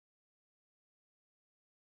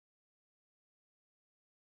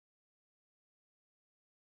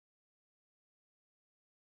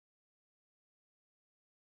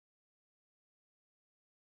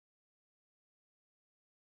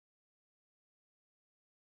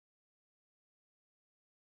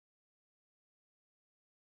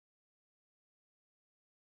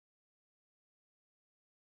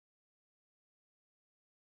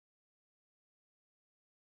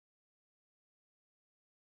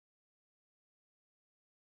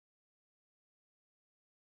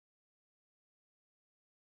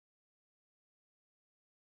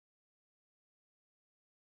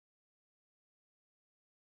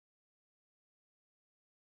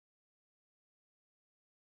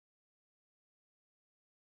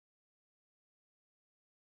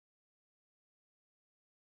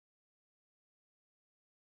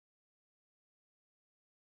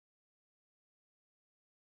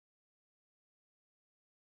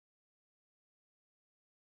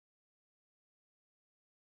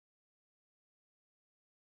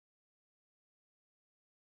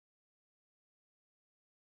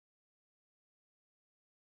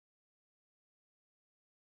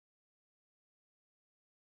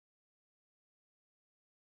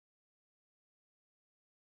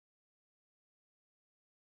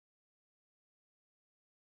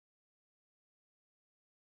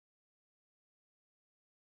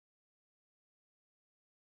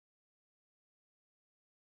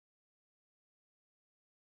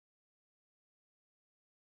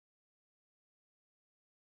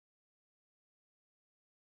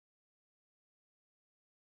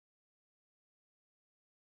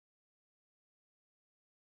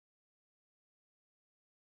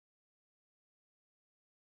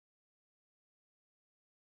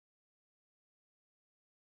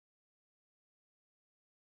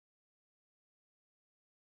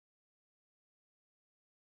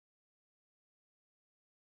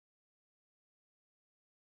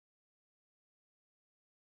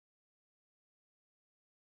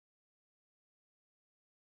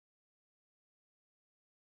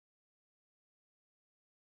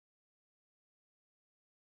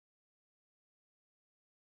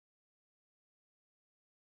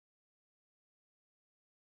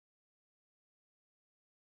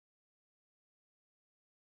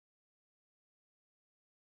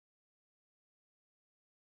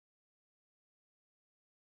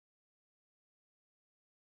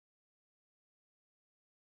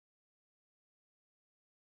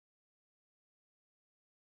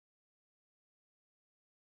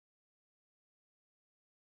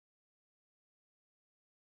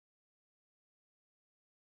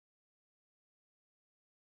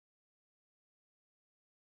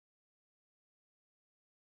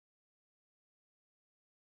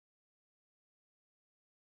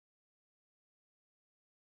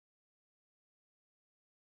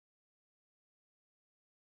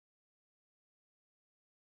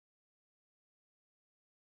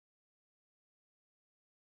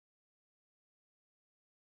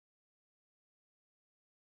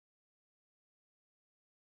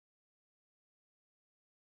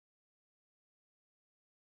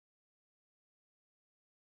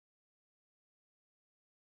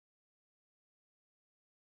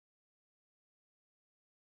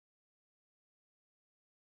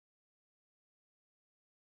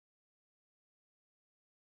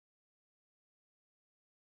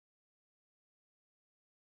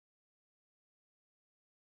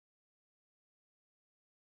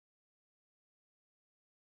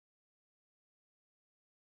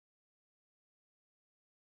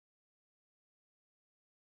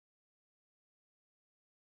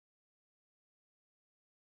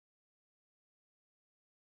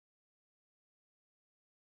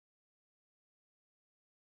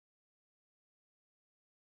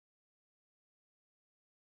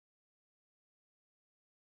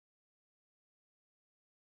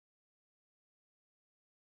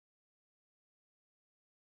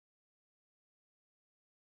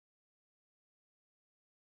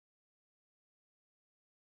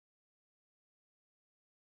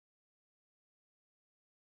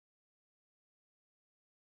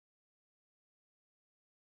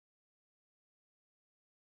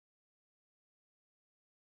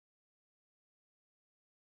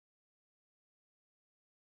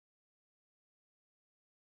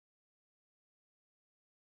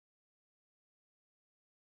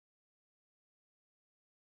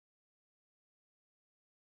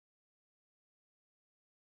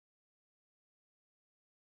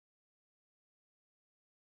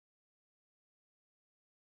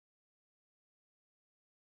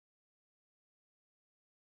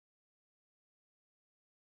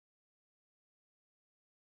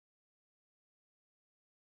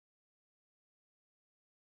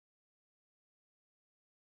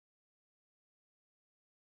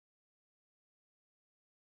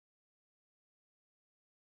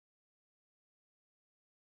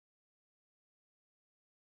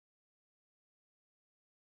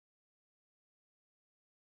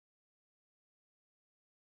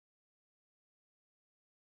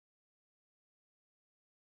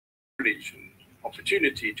privilege and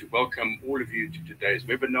opportunity to welcome all of you to today's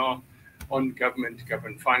webinar on government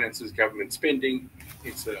finances, government spending.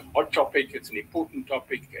 It's a hot topic, it's an important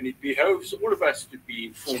topic, and it behoves all of us to be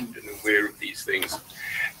informed and aware of these things.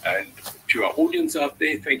 And to our audience out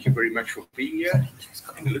there, thank you very much for being here.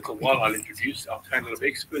 In a little while, I'll introduce our panel of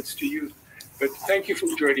experts to you. But thank you for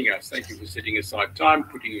joining us. Thank you for setting aside time,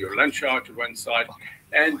 putting your lunch hour to one side,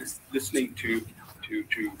 and listening to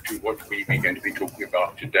what we're going to be talking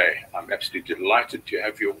about today. I'm absolutely delighted to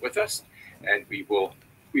have you with us, and we will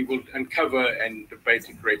uncover and debate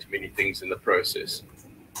a great many things in the process.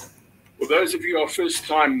 For those of you who are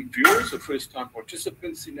first-time viewers or first-time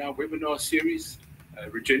participants in our webinar series,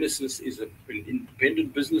 Regenesys is an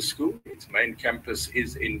independent business school. Its main campus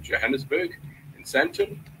is in Johannesburg, in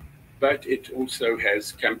Sandton, but it also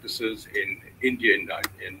has campuses in India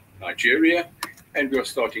and Nigeria, and we are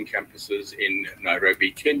starting campuses in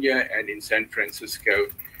Nairobi, Kenya, and in San Francisco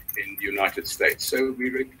in the United States. So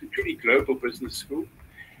we're a truly global business school,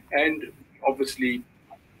 and obviously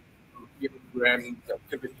programs,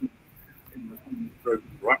 activities in the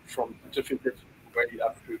program, right from certificates way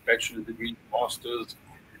up to bachelor degrees, masters,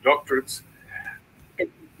 doctorates.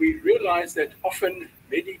 And we realize that often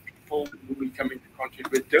many people who we come into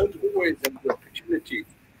contact with don't always have the opportunity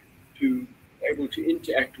to be able to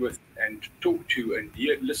interact with and talk to and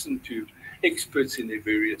listen to experts in their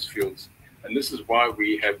various fields. And this is why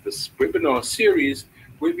we have this webinar series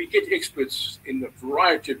where we get experts in a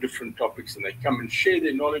variety of different topics, and they come and share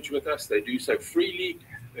their knowledge with us. They do so freely,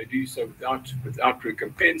 they do so without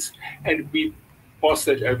recompense, and we pass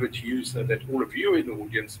that over to you so that all of you in the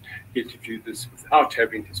audience get to do this without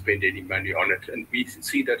having to spend any money on it. And we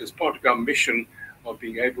see that as part of our mission of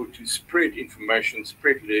being able to spread information,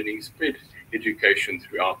 spread learning, spread education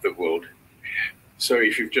throughout the world. So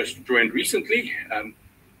if you've just joined recently,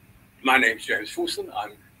 my name is James Forson.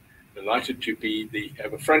 I'm delighted to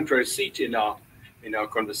have a front row seat in our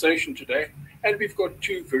conversation today, and we've got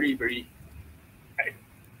two very, very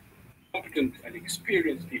competent and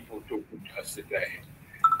experienced people talking to us today.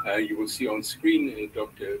 You will see on screen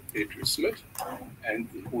Dr. Peter Smith, and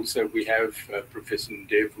also we have Professor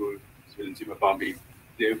Ndevu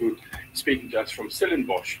speaking to us from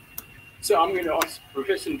Stellenbosch. So I'm going to ask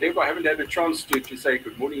Professor Ndevu. I haven't had a chance to say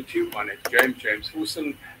good morning to you. My name is James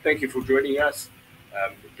Forson. Thank you for joining us.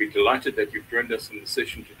 We're delighted that you've joined us in the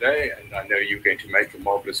session today, and I know you're going to make a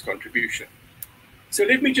marvelous contribution. So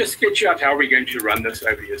let me just sketch out how we're going to run this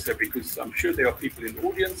over here, because I'm sure there are people in the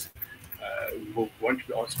audience who will want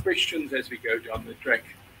to ask questions as we go down the track,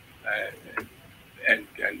 and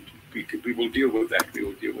we will deal with that. We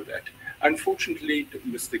will deal with that. Unfortunately,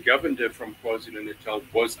 Mr. Governor from KwaZulu-Natal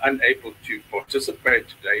was unable to participate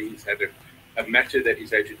today. He's had a matter that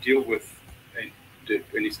he's had to deal with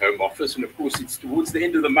in his home office, and of course it's towards the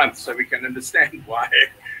end of the month, so we can understand why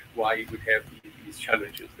he would have these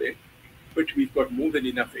challenges there. But we've got more than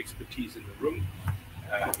enough expertise in the room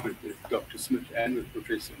with Dr. Smith and with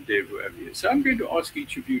Professor Ndevu over here. So I'm going to ask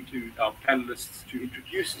each of you, our panelists, to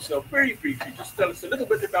introduce yourself very briefly. Just tell us a little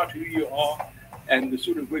bit about who you are and the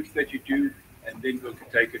sort of work that you do, and then we'll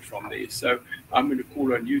take it from there. So I'm going to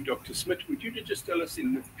call on you, Dr. Smith. Would you just tell us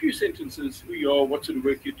in a few sentences who you are, what sort of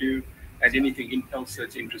work you do, and anything else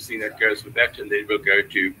that's interesting that goes with that, and then we'll go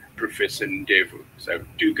to Professor Ndevu. So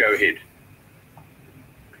do go ahead.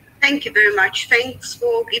 Thank you very much. Thanks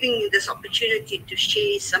for giving me this opportunity to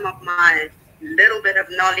share some of my little bit of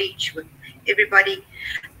knowledge with everybody.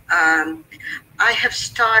 I have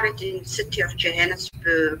started in the city of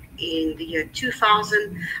Johannesburg in the year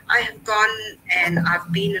 2000. I have gone and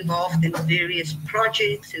I've been involved in various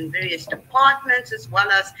projects in various departments as well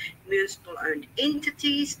as municipal-owned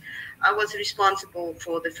entities. I was responsible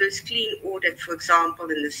for the first clean audit, for example,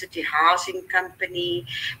 in the City Housing Company,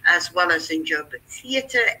 as well as in Joburg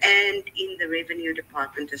Theatre and in the Revenue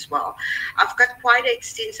Department as well. I've got quite an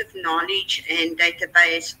extensive knowledge and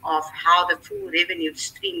database of how the full revenue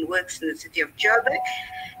stream works in the city of Joburg,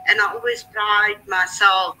 and I always pride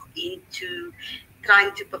myself into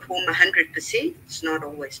trying to perform 100%. It's not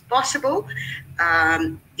always possible.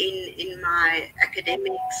 In my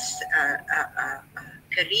academics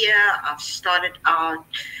career, I've started out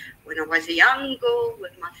when I was a young girl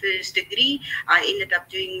with my first degree. I ended up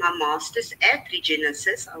doing my master's at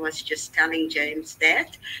Regenesys. I was just telling James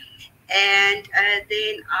that. And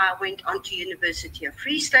then I went on to University of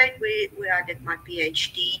Free State, where I did my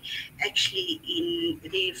PhD, actually in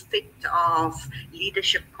the effect of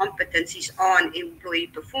leadership competencies on employee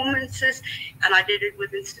performances. And I did it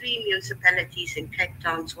within 3 municipalities in Cape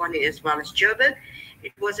Town, Swanee, as well as Joburg.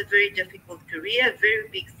 It was a very difficult career, a very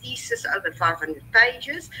big thesis, over 500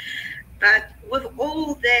 pages. But with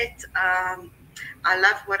all that, I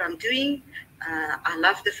love what I'm doing. I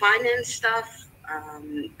love the finance stuff.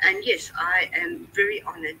 And yes, I am very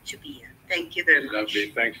honored to be here. Thank you very much.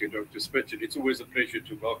 Lovely. Thank you, Dr. Smith. It's always a pleasure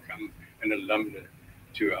to welcome an alumna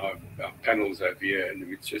to our panels over here, and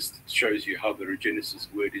it just shows you how the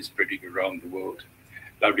Regenesys word is spreading around the world.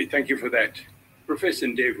 Lovely. Thank you for that. Professor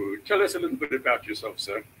Ndevu, tell us a little bit about yourself,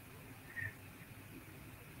 sir.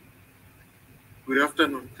 Good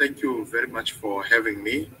afternoon. Thank you very much for having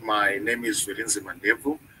me. My name is Regenesys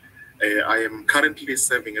Ndevu. I am currently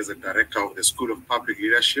serving as a director of the School of Public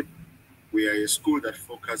Leadership. We are a school that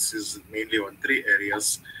focuses mainly on 3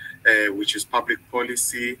 areas, which is public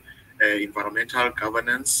policy, environmental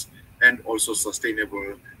governance, and also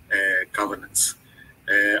sustainable governance.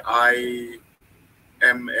 I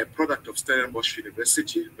am a product of Stellenbosch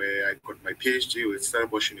University, where I got my PhD with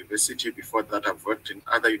Stellenbosch University. Before that, I've worked in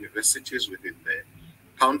other universities within the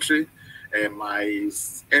country. My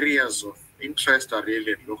areas of interest are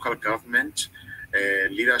really in local government,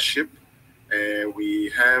 leadership. We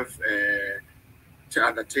have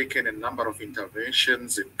undertaken a number of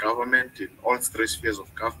interventions in government, in all 3 spheres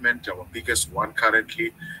of government. Our biggest one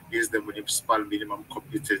currently is the municipal minimum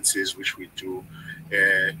competencies, which we do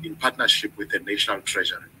in partnership with the National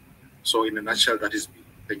Treasury. So in a nutshell, that is me.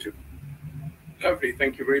 Thank you. Lovely.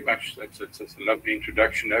 Thank you very much. That's a lovely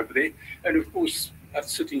introduction over there. And of course, us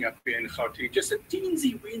sitting up here in Gauteng, just a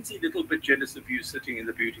teensy-weensy little bit jealous of you sitting in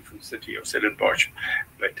the beautiful city of Stellenbosch.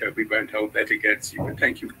 But we won't hold that against you. But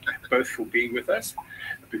thank you both for being with us.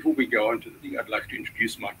 Before we go on to the thing, I'd like to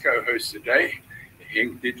introduce my co-host today,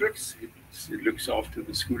 Henk Diedrichs, who looks after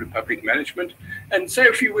the School of Public Management. And say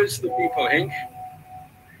a few words to the people, Henk.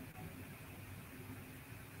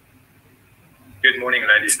 Good morning,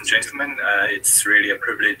 ladies and gentlemen. It's really a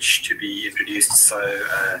privilege to be introduced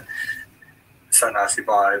so nicely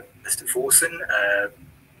by Mr. Forson.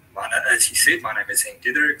 As he said, my name is Henk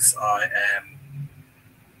Diedrichs. I am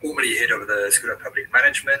formerly head of the School of Public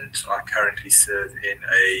Management. I currently serve in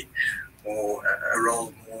a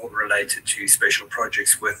role more related to special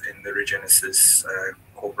projects within the Regenesys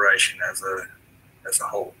Corporation as a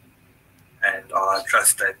whole. And I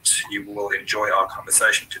trust that you will enjoy our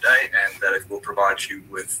conversation today and that it will provide you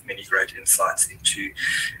with many great insights into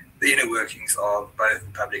the inner workings of both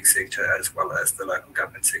the public sector as well as the local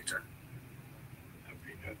government sector.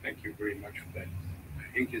 Okay, thank you very much for that.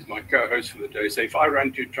 Henk is my co-host for the day. So if I run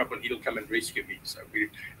into trouble, he'll come and rescue me. So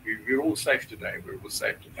we're all safe today. We're all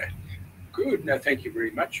safe today. Good. No, thank you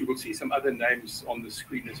very much. You will see some other names on the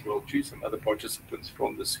screen as well too, some other participants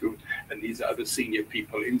from the school. And these are other senior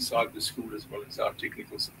people inside the school as well as our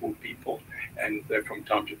technical support people. And from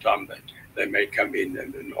time to time, they may come in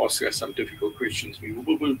and ask us some difficult questions. We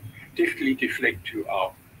will definitely deflect to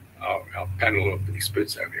our panel of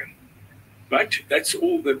experts over here. But that's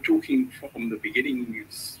all the talking from the beginning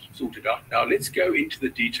is sorted out. Now let's go into the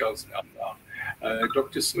details now.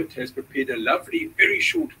 Dr. Smith has prepared a lovely, very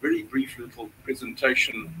short, very brief little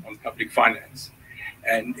presentation on public finance.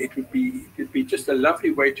 And it would be just a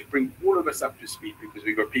lovely way to bring all of us up to speed, because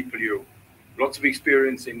we've got people who have lots of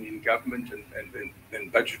experience in government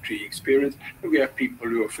and budgetary experience. And we have people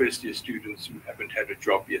who are first-year students who haven't had a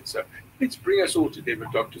job yet. So let's bring us all together.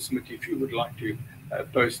 Dr. Smith, if you would like to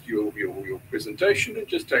post your presentation and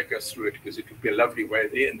just take us through it, because it would be a lovely way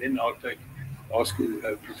there. And then I'll ask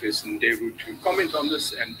Professor Ndevu to comment on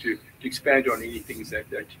this and to expand on any things that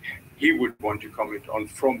he would want to comment on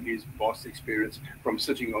from his vast experience from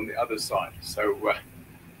sitting on the other side. So,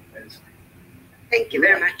 thank you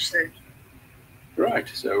very much, sir. Right.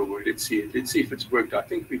 So let's see if it's worked. I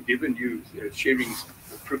think we've given you sharing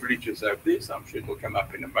privileges over there, so I'm sure it'll come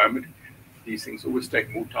up in a moment. These things always take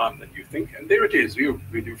more time than you think. And there it is. We're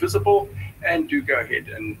visible, and do go ahead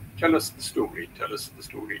and tell us the story. Tell us the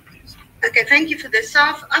story, please. Okay, thank you for this. So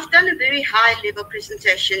I've done a very high-level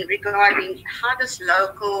presentation regarding how does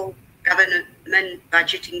local government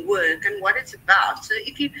budgeting work and what it's about. So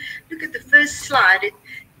if you look at the first slide, it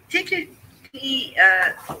technically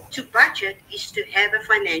to budget is to have a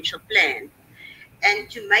financial plan and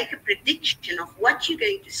to make a prediction of what you're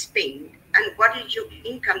going to spend and what is your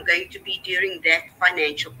income going to be during that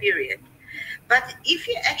financial period. But if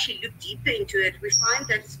you actually look deeper into it, we find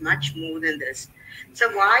that it's much more than this. So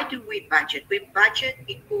why do we budget? We budget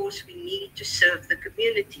because we need to serve the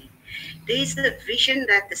community. There's the vision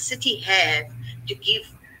that the city have to give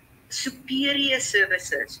superior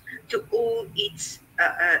services to all its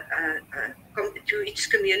to its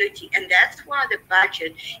community, and that's why the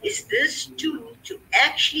budget is this tool to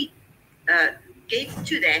actually get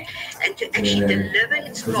to that and to actually deliver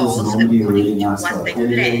its goals according to what they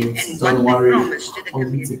plan and what they promise to the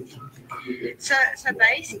community. So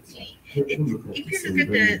basically, if you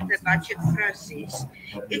look at the budget process,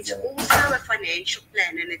 it's also a financial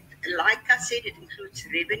plan, and like I said, it includes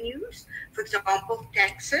revenues, for example,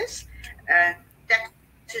 taxes,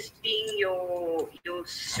 taxes being your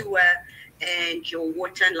sewer and your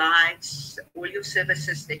water and lights, all your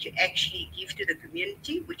services that you actually give to the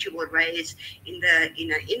community, which you will raise in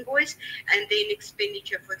an invoice, and then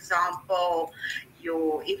expenditure, for example,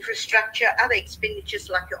 your infrastructure, other expenditures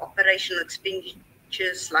like your operational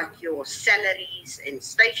expenditures, like your salaries and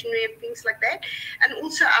stationery and things like that, and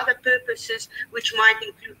also other purposes which might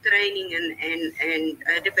include training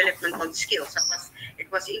and development on skills.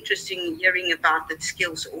 It was interesting hearing about the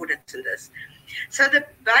skills audits and this. So the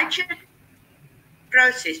budget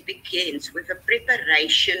process begins with a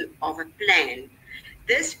preparation of a plan.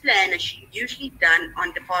 This plan is usually done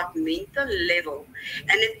on departmental level,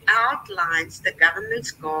 and it outlines the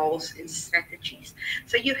government's goals and strategies.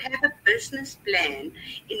 So you have a business plan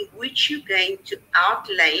in which you're going to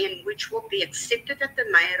outlay and which will be accepted at the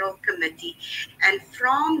mayoral committee. And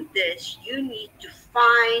from this, you need to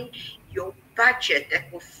find your budget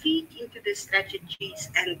that will feed into the strategies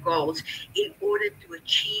and goals in order to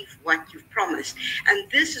achieve what you've promised.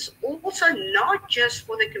 And this is also not just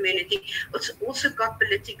for the community, it's also got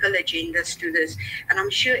political agendas to this. And I'm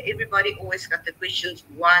sure everybody always got the questions,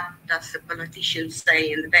 what does the politician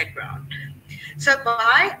say in the background? So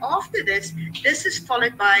after this is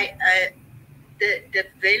followed by the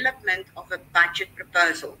development of a budget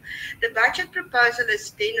proposal. The budget proposal is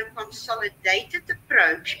then a consolidated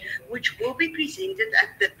approach which will be presented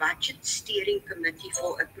at the Budget Steering Committee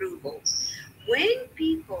for approval. When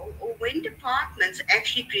people or when departments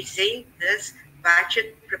actually present this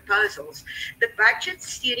budget proposals, the Budget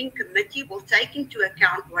Steering Committee will take into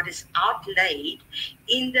account what is outlaid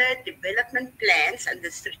in the development plans and the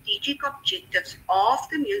strategic objectives of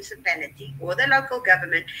the municipality or the local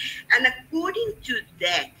government, and according to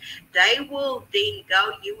that, they will then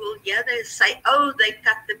go, you will hear them say, oh, they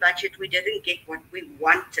cut the budget, we didn't get what we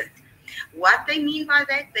wanted. What they mean by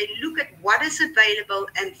that, they look at what is available,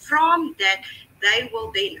 and from that, they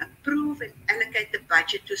will then approve and allocate the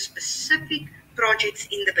budget to specific projects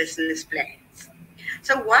in the business plans.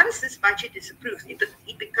 So once this budget is approved, it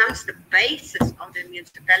becomes the basis of the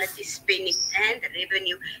municipality spending and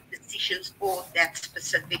revenue decisions for that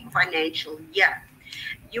specific financial year.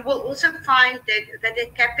 You will also find that the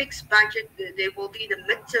CapEx budget, there will be the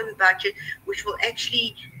midterm budget, which will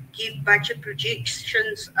actually give budget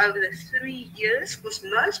projections over the 3 years, because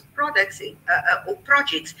most products or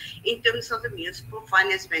projects in terms of the Municipal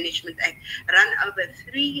Finance Management Act run over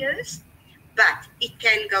 3 years, but it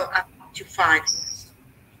can go up to 5 years.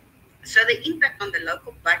 So the impact on the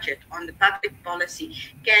local budget, on the public policy,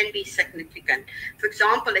 can be significant. For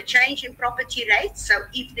example, a change in property rates. So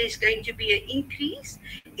if there's going to be an increase,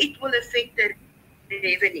 it will affect the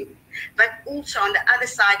revenue. But also on the other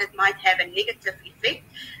side, it might have a negative effect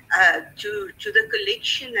to the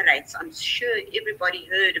collection rates. I'm sure everybody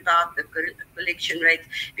heard about the collection rates,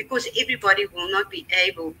 because everybody will not be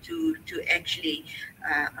able to actually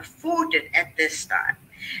afford it at this time.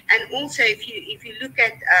 And also, if you look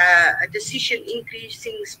at a decision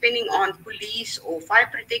increasing spending on police or fire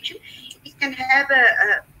protection, it can have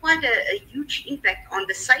quite a huge impact on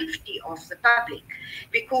the safety of the public.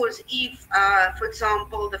 Because if, for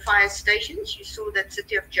example, the fire stations, you saw that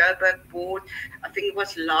City of Joburg bought, I think it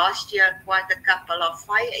was last year, quite a couple of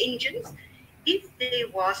fire engines. If there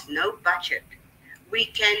was no budget, we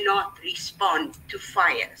cannot respond to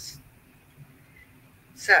fires.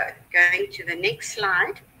 So going to the next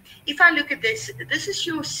slide. If I look at this, this is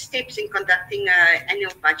your steps in conducting an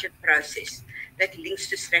annual budget process that links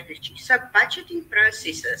to strategy. So budgeting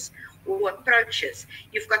processes or approaches,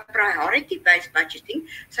 you've got priority-based budgeting.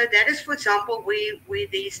 So that is, for example, where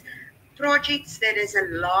there's projects that has a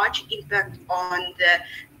large impact on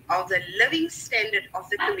the living standard of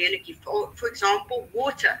the community. For example,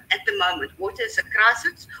 water at the moment. Water is a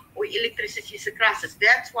crisis, or electricity is a crisis.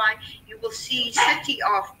 That's why you will see City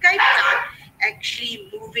of Cape Town actually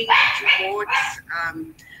moving towards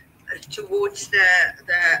the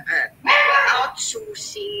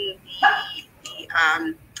outsourcing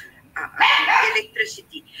the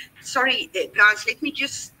electricity. Sorry, guys, let me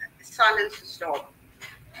just silence the dog.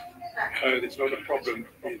 There's not a problem.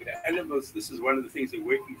 The animals, this is one of the things of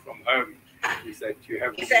working from home, is that you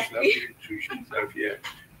have these lovely intrusions over here.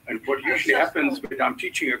 And what usually happens when I'm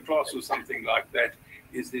teaching a class or something like that,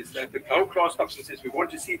 is this that the whole class stops and says, we want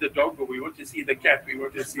to see the dog, or we want to see the cat, we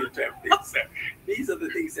want to see the so these are the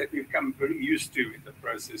things that we've come very used to in the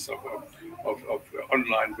process of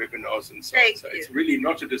online webinars and so on. So it's really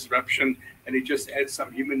not a disruption, and it just adds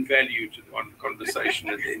some human value to the conversation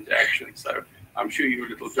and the interaction. So I'm sure your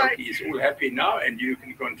little doggy is all happy now, and you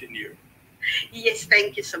can continue. Yes,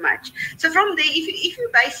 thank you so much. So from there, if you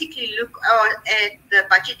basically look at the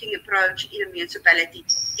budgeting approach in a municipality,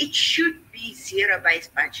 it should be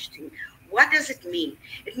zero-based budgeting. What does it mean?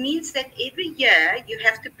 It means that every year you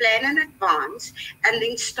have to plan in advance and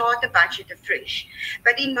then start a budget afresh.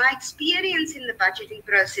 But in my experience in the budgeting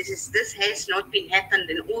processes, this has not been happened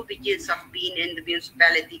in all the years I've been in the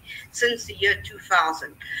municipality since the year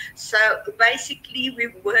 2000. So basically we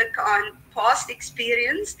work on past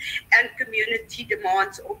experience and community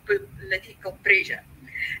demands or political pressure.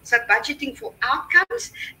 So budgeting for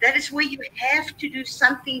outcomes, that is where you have to do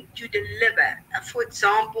something to deliver. For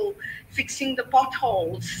example, fixing the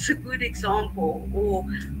potholes is a good example, or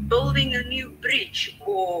building a new bridge,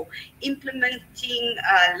 or implementing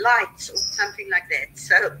lights or something like that.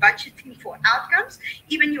 So budgeting for outcomes,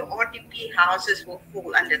 even your RDP houses will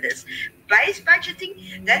fall under this. Base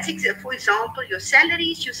budgeting, that's for example, your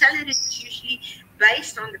salaries is usually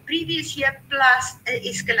based on the previous year plus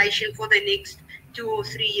escalation for the next 2 or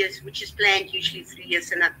 3 years, which is planned usually 3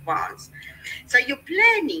 years in advance. So your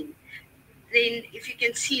planning, then if you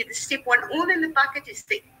can see the step one, all in the bucket is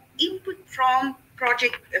the input from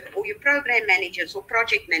project or your program managers or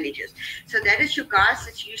project managers. So that is your guys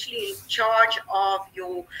that's usually in charge of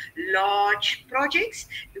your large projects,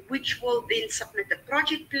 which will then submit the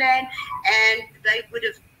project plan, and they would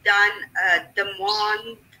have done a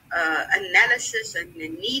demand analysis and the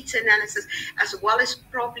needs analysis, as well as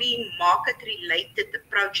probably market-related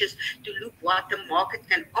approaches to look what the market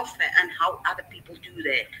can offer and how other people do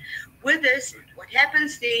that. With this, what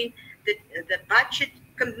happens then, the budget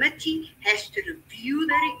committee has to review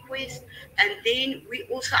the request, and then we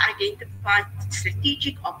also identify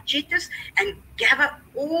strategic objectives and gather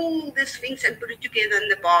all these things and put it together in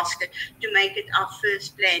the basket to make it our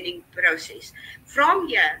first planning process. From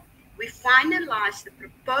here, we finalize the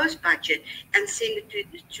proposed budget and send it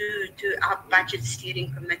to our budget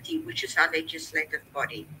steering committee, which is our legislative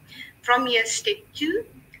body. From here, step 2,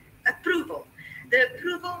 approval. The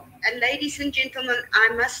approval, and ladies and gentlemen, I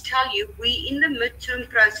must tell you, we in the midterm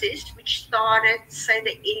process, which started, say,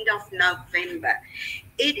 the end of November.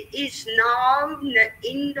 It is now the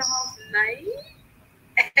end of May,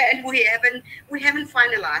 and we haven't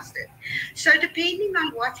finalized it. So depending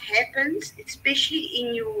on what happens, especially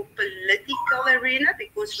in your political arena,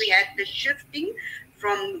 because we had the shifting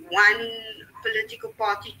from one political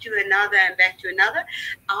party to another and back to another,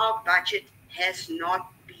 our budget has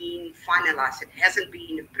not been finalized. It hasn't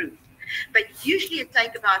been approved. But usually it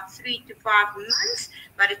takes about 3 to 5 months,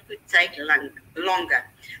 but it could take longer.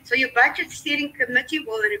 So your budget steering committee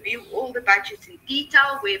will review all the budgets in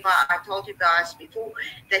detail, whereby I told you guys before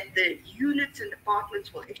that the units and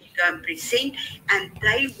departments will actually go and present, and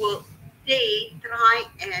they will try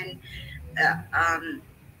and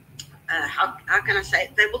how can I say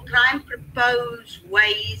it? They will try and propose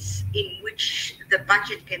ways in which the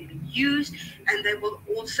budget can be used, and they will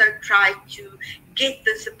also try to get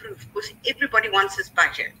this approved, because everybody wants this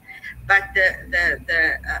budget. But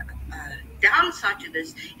the downside to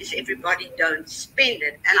this is everybody don't spend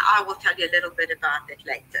it, and I will tell you a little bit about that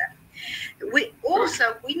later. We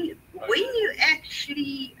also, when you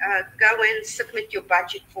actually go and submit your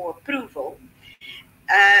budget for approval,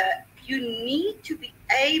 you need to be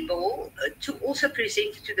able to also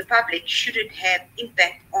present it to the public should it have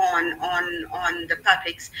impact on the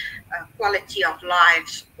public's quality of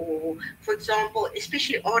lives, or, for example,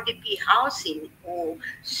 especially RDP housing or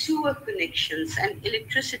sewer connections and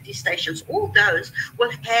electricity stations. All those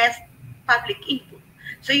will have public input.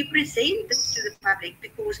 So you present this to the public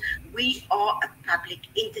because we are a public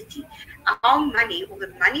entity. Our money, or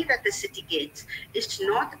the money that the city gets, is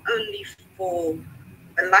not only for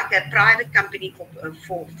like a private company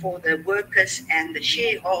for the workers and the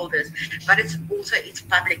shareholders, but it's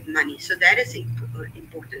public money. So that is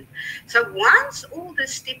important. So once all the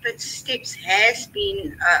steps has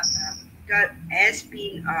been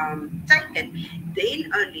taken,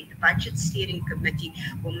 then only the budget steering committee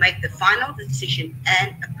will make the final decision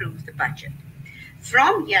and approve the budget.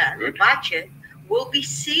 From here, the budget will be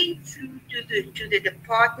sent through to the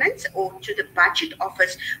departments or to the budget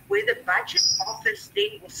office, where the budget office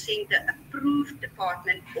then will send the approved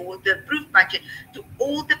department or the approved budget to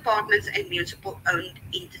all departments and municipal owned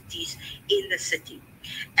entities in the city.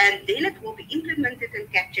 And then it will be implemented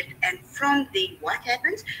and captured. And from there, what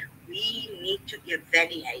happens? we need to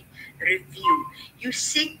evaluate, review. You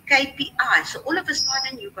set KPIs. So all of a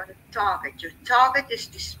sudden, you've got a target. Your target is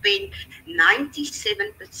to spend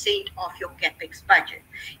 97% of your CapEx budget.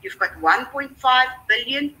 You've got 1.5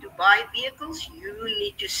 billion to buy vehicles. You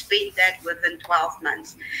need to spend that within 12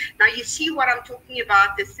 months. Now, you see what I'm talking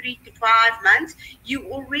about, the 3 to 5 months. You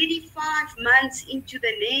already 5 months into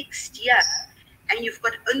the next year, and you've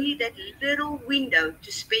got only that little window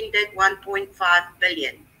to spend that 1.5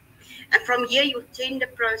 billion. And from here, your tender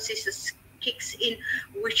process kicks in,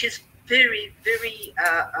 which is very, very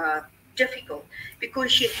difficult,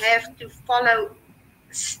 because you have to follow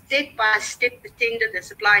step by step the tender, the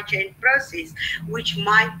supply chain process, which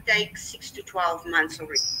might take 6 to 12 months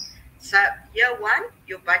already. So year one,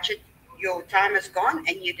 your budget, your time is gone,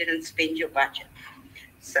 and you didn't spend your budget.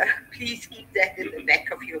 So please keep that in the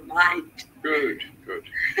back of your mind. Good, good.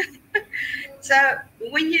 So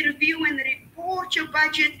when you review and report your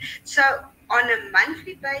budget, so on a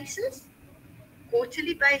monthly basis,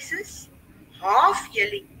 quarterly basis, half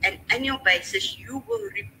yearly and annual basis, you will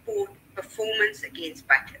report performance against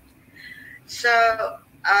budget. So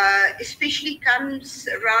especially comes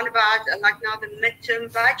around about like now the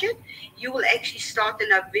midterm budget, you will actually start in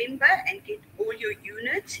November and get all your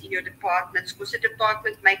units in your departments, because the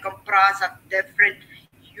department may comprise of different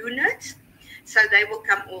units. So they will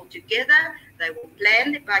come all together, they will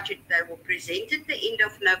plan the budget, they will present at the end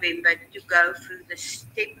of November to go through the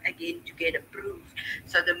step again to get approved.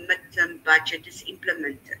 So the midterm budget is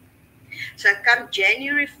implemented. So come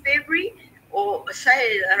January, February, or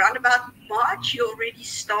say around about March, you already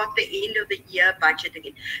start the end of the year budget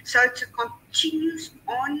again. So it's a continuous,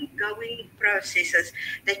 ongoing processes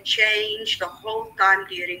that change the whole time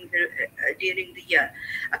during the year.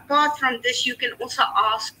 Apart from this, you can also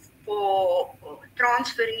ask for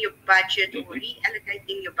transferring your budget or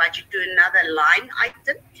reallocating your budget to another line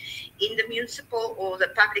item in the municipal or the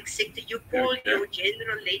public sector. You call your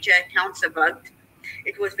general ledger accounts a vote.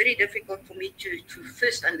 It was very difficult for me to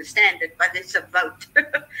first understand it, but it's a vote.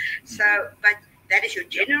 But that is your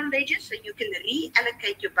general ledger, so you can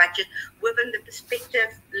reallocate your budget within the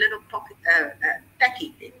perspective little pocket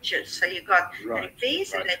package. So you got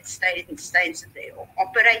repairs, and that stays there, or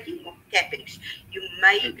operating or CapEx. You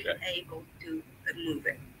may be able to move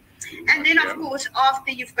it. And then, of course,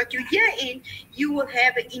 after you've got your year end, you will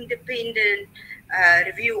have an independent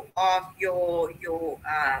review of your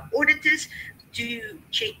auditors to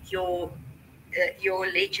check your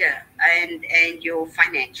ledger and your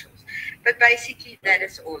financials. But basically, that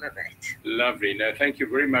is all of it. Lovely. No, thank you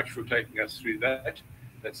very much for taking us through that.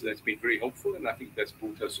 That's been very helpful, and I think that's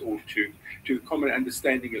brought us all to a common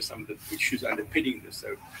understanding of some of the issues underpinning this.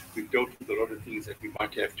 So we've dealt with a lot of things that we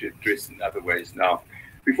might have to address in other ways now.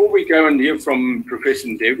 Before we go and hear from Professor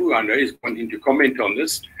Ndevu, I know he's wanting to comment on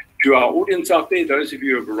this. To our audience out there, those of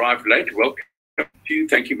you who have arrived late, welcome.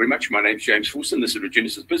 Thank you very much. My name is James Forson. This is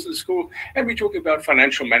Regenesys Business School, and we talk about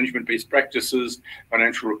financial management best practices,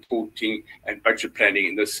 financial reporting, and budget planning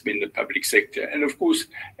in the public sector. And of course,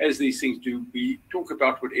 as these things do, we talk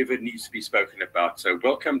about whatever needs to be spoken about. So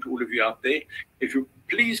welcome to all of you out there. If you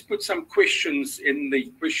please put some questions in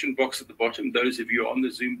the question box at the bottom, those of you on the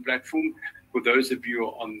Zoom platform. For those of you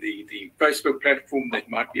on the Facebook platform, that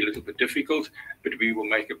might be a little bit difficult, but we will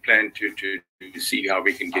make a plan to see how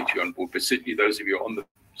we can get you on board. But certainly those of you on the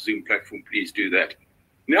Zoom platform, please do that.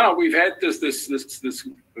 Now, we've had this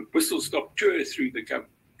whistle-stop tour through the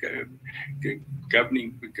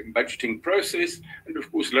governing budgeting process. And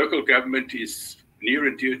of course, local government is near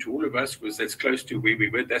and dear to all of us, because that's close to where we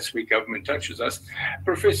were. That's where government touches us.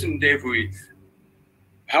 Professor Ndevu,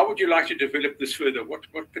 how would you like to develop this further? What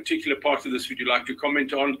particular part of this would you like to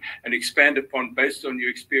comment on and expand upon based on your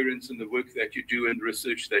experience and the work that you do and the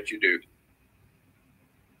research that you do?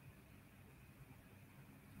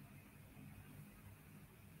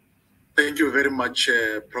 Thank you very much,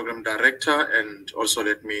 Program Director, and also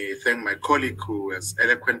let me thank my colleague who has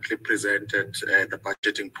eloquently presented the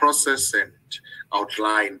budgeting process and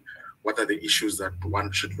outline what are the issues that one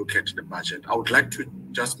should look at in the budget. I would like to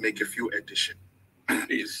just make a few additions.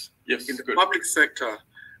 Please. Yes. In the public sector,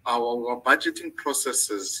 our budgeting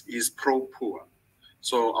processes is pro-poor.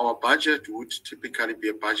 So our budget would typically be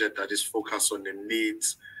a budget that is focused on the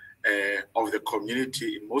needs of the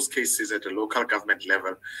community. In most cases, at the local government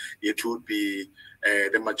level, it would be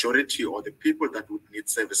the majority or the people that would need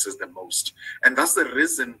services the most. And that's the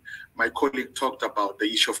reason my colleague talked about the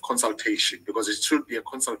issue of consultation, because it should be a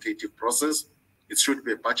consultative process. It should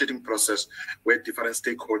be a budgeting process where different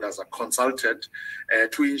stakeholders are consulted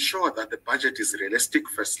to ensure that the budget is realistic,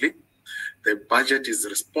 firstly, The budget is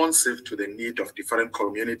responsive to the need of different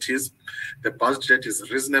communities. The budget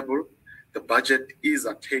is reasonable. The budget is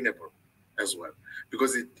attainable as well,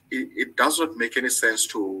 because it does not make any sense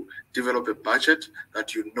to develop a budget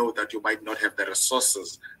that you know that you might not have the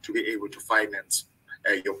resources to be able to finance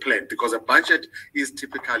your plan, because a budget is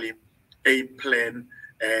typically a plan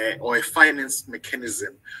or a finance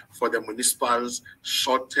mechanism for the municipal's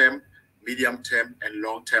short-term, medium-term, and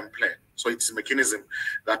long-term plan. So it's a mechanism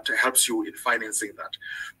that helps you in financing that.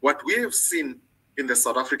 What we have seen in the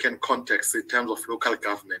South African context in terms of local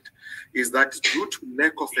government is that due to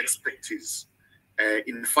lack of expertise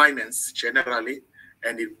in finance generally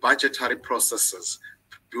and in budgetary processes,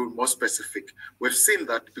 to be more specific, we've seen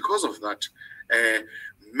that because of that,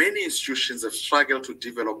 many institutions have struggled to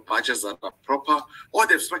develop budgets that are proper, or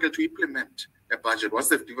they've struggled to implement a budget. Once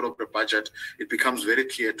they've developed a budget, it becomes very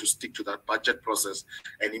clear to stick to that budget process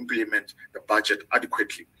and implement the budget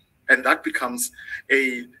adequately. And that becomes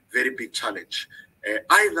a very big challenge.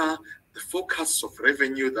 Either the forecast of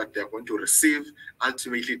revenue that they're going to receive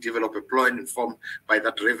ultimately develop a plan informed by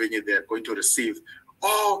that revenue they're going to receive,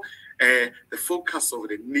 or the focus of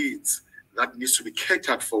the needs that needs to be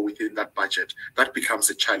catered for within that budget. That becomes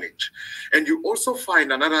a challenge. And you also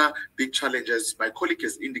find another big challenge, as my colleague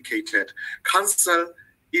has indicated, council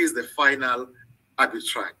is the final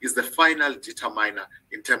arbiter, is the final determiner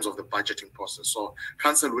in terms of the budgeting process. So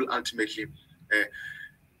council will ultimately,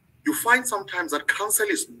 you find sometimes that council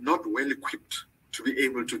is not well equipped to be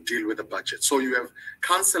able to deal with the budget. So you have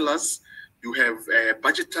councillors, you have a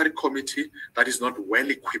budgetary committee that is not well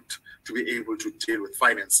equipped to be able to deal with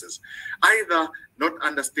finances, either not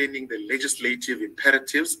understanding the legislative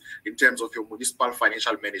imperatives in terms of your Municipal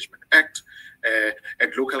Financial Management Act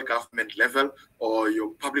at local government level, or your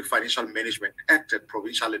Public Financial Management Act at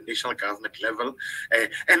provincial and national government level,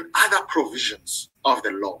 and other provisions of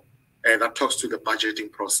the law that talks to the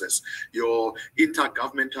budgeting process, your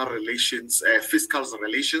intergovernmental relations, fiscal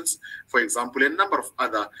relations, for example, a number of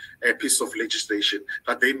other pieces of legislation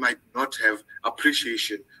that they might not have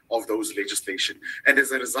appreciation of those legislation. And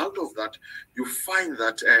as a result of that, you find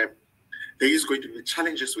that there is going to be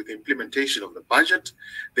challenges with the implementation of the budget.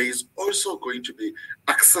 There is also going to be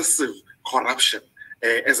excessive corruption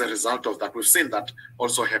as a result of that. We've seen that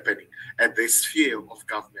also happening at the sphere of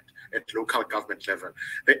government, at local government level.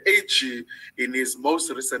 The AG, in his most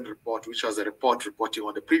recent report, which was a report reporting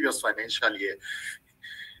on the previous financial year,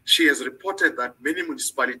 she has reported that many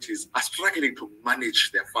municipalities are struggling to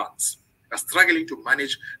manage their funds, are struggling to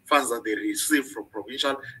manage funds that they receive from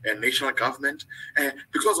provincial and national government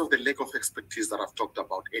because of the lack of expertise that I've talked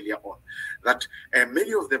about earlier on. That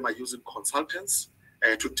many of them are using consultants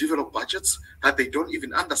to develop budgets that they don't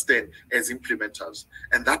even understand as implementers.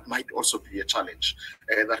 And that might also be a challenge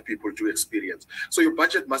that people do experience. So your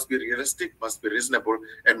budget must be realistic, must be reasonable,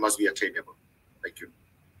 and must be attainable. Thank you.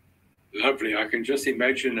 Lovely. I can just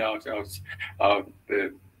imagine our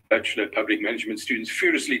Bachelor Public Management students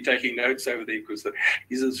furiously taking notes over there, because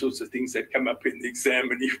these are the sorts of things that come up in the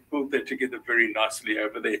exam, and you've pulled that together very nicely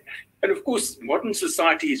over there. And of course, modern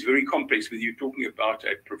society is very complex, whether you're talking about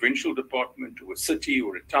a provincial department or a city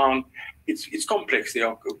or a town. It's complex. There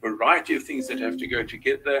are a variety of things that have to go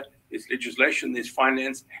together. There's legislation, there's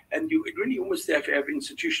finance, and you really almost have to have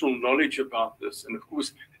institutional knowledge about this. And of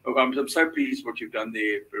course, I'm so pleased what you've done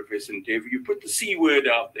there, Professor Ndevu. You put the C word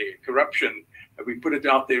out there, corruption. We put it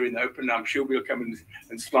out there in the open. I'm sure we'll come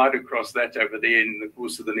and slide across that over there in the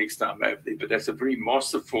course of the next time over there. But that's a very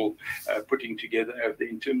masterful putting together over there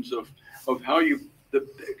in terms of how you,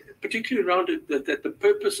 particularly around it, that the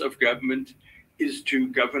purpose of government is to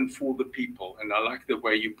govern for the people. And I like the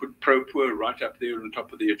way you put pro-poor right up there on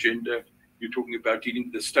top of the agenda. You're talking about dealing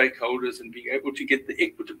with the stakeholders and being able to get the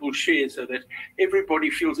equitable share so that everybody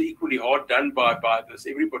feels equally hard done by this.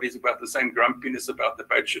 Everybody's about the same grumpiness about the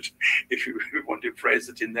budget, if you want to phrase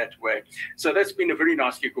it in that way. So that's been a very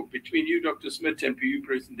nice kick-off between you, Dr. Smith, and for you,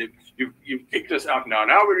 President. You've kicked us out now.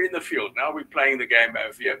 Now we're in the field. Now we're playing the game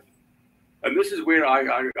over here. And this is where I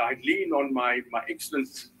lean on my excellent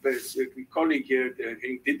colleague here,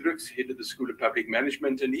 Henk Diedericks, head of the School of Public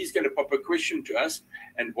Management, and he's going to pop a question to us.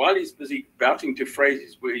 And while he's busy bouting to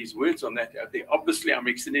phrase his words on that out there, obviously I'm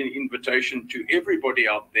extending an invitation to everybody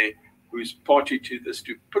out there who's party to this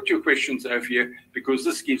to put your questions over here, because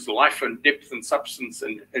this gives life and depth and substance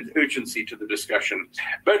and urgency to the discussion.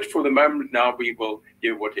 But for the moment now, we will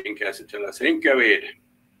hear what Henk has to tell us. Henk, go ahead.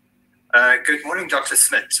 Good morning, Dr.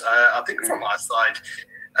 Smith. I think from my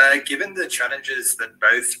side, given the challenges that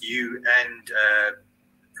both you and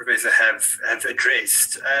Professor have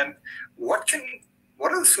addressed, what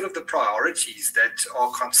are sort of the priorities that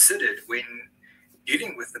are considered when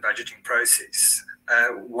dealing with the budgeting process,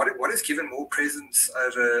 what is given more presence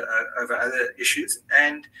over other issues?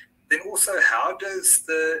 And then also, how does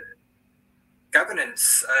the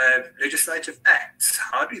governance legislative acts,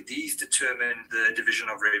 how do these determine the division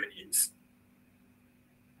of revenues?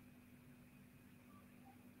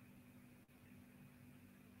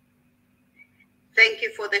 Thank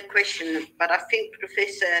you for the question, but I think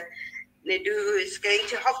Professor Nedu is going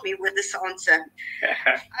to help me with this answer.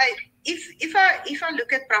 If I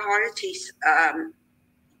look at priorities,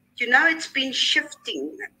 you know, it's been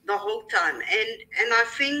shifting the whole time, and I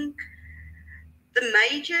think the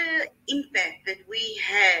major impact that we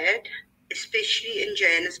had, especially in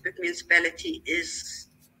Johannesburg municipality, is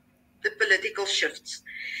the political shifts,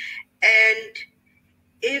 and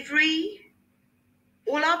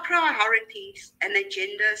all our priorities and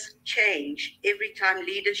agendas change every time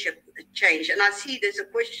leadership change. And I see there's a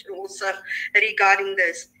question also regarding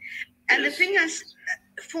this. And the thing is,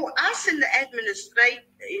 for us in the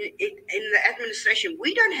administration,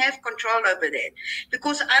 we don't have control over that,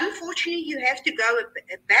 because unfortunately you have to go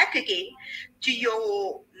back again to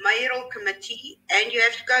your mayoral committee, and you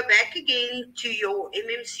have to go back again to your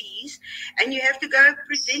MMCs, and you have to go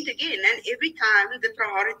present again. And every time the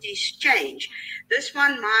priorities change. This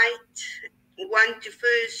one might want to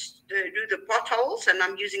first do the potholes, and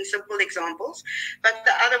I'm using simple examples, but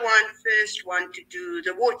the other one first want to do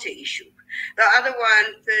the water issue. The other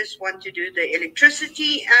one first want to do the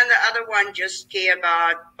electricity, and the other one just care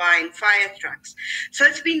about buying fire trucks. So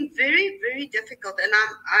it's been very, very difficult. And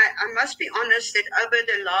I must be honest that over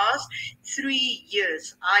the last 3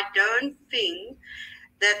 years, I don't think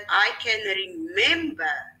that I can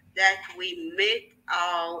remember that we met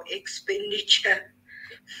our expenditure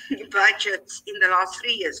budgets in the last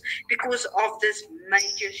 3 years because of this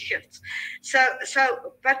major shifts.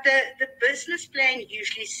 But the business plan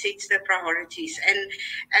usually sets the priorities,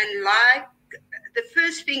 and like the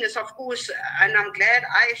first thing is, of course, and I'm glad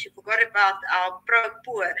I actually forgot about our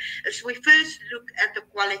pro-poor, is we first look at the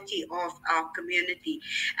quality of our community.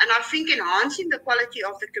 And I think enhancing the quality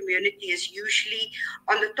of the community is usually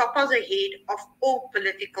on the top of the head of all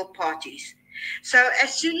political parties. So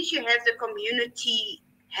as soon as you have the community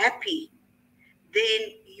happy, then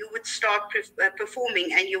you would start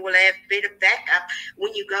performing, and you will have better backup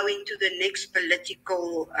when you go into the next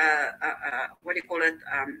political,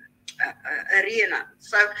 arena.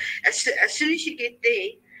 So as soon as you get there,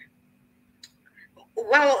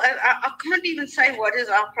 well, I can't even say what is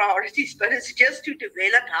our priorities, but it's just to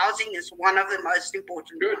develop housing is one of the most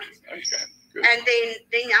important ones. Okay. Good. And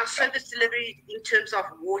then our service delivery in terms of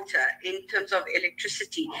water, in terms of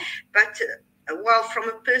electricity. But well, from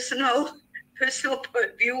a personal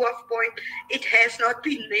viewpoint, it has not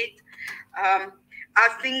been met. I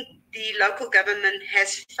think the local government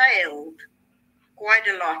has failed quite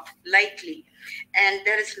a lot lately, and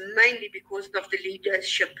that is mainly because of the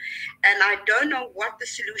leadership. And I don't know what the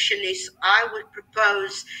solution is. I would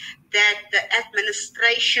propose that the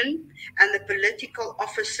administration and the political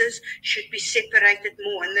officers should be separated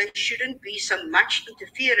more, and there shouldn't be so much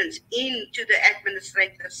interference into the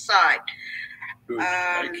administrative side.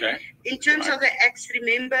 Okay. In terms of the acts,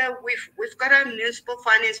 remember we've got a Municipal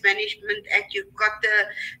Finance Management Act. You've got the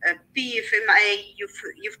PFMA.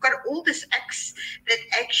 You've got all these acts that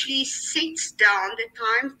actually sets down the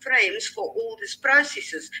time frames for all these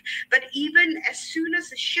processes. But even as soon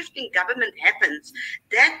as a shift in government happens,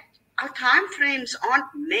 that our time frames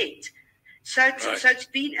aren't met. So it's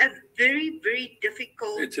been a very, very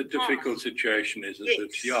difficult. It's a difficult situation, isn't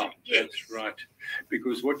it? Yeah, yes. That's right.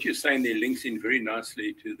 Because what you're saying there links in very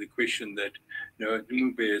nicely to the question that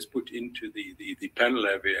Nube has put into the panel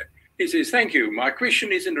over here. He says, thank you. My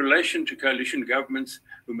question is in relation to coalition governments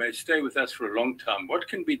who may stay with us for a long time. What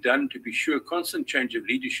can be done to be sure constant change of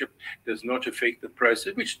leadership does not affect the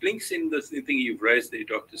process? Which links in the thing you've raised there,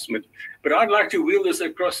 Dr. Smith. But I'd like to wheel this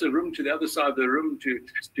across the room to the other side of the room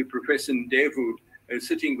to Professor Ndevu,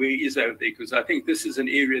 sitting where he is over there, because I think this is an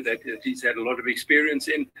area that he's had a lot of experience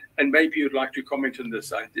in, and maybe you'd like to comment on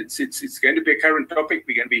this. It's going to be a current topic.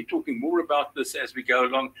 We're going to be talking more about this as we go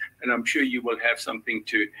along, and I'm sure you will have something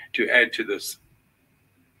to add to this.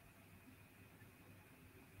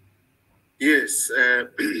 Yes,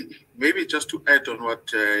 maybe just to add on what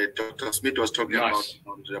Dr. Smith was talking about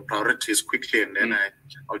on the priorities quickly, and then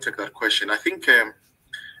I'll take that question. I think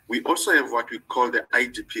we also have what we call the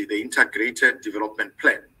IDP, the Integrated Development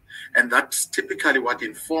Plan. And that's typically what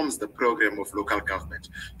informs the program of local government.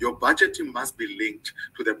 Your budgeting must be linked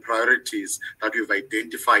to the priorities that we've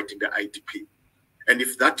identified in the IDP. And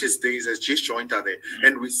if that is there, as just joint are there,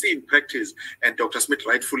 and we see in practice, and Dr. Smith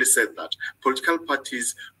rightfully said that political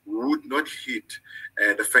parties would not hit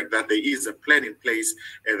the fact that there is a plan in place,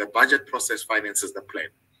 and the budget process finances the plan.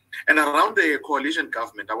 And around the coalition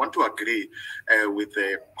government, I want to agree with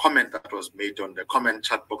the comment that was made on the comment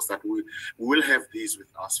chat box that we will have these with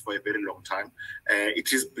us for a very long time.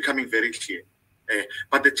 It is becoming very clear.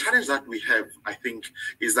 But the challenge that we have, I think,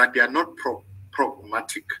 is that they are not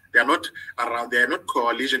pragmatic. They are not around. They are not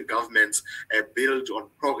coalition governments built on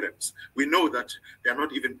programs. We know that they are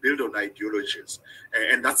not even built on ideologies,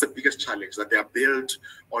 and that's the biggest challenge. That they are built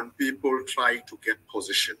on people trying to get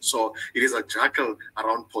position. So it is a juggle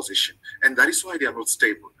around position, and that is why they are not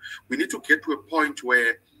stable. We need to get to a point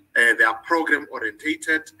where they are program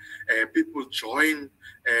orientated. People join.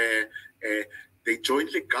 They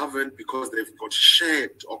jointly govern because they've got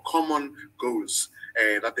shared or common goals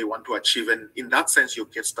that they want to achieve. And in that sense, you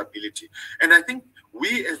get stability. And I think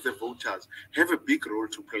we as the voters have a big role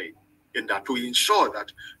to play in that, to ensure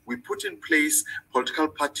that we put in place political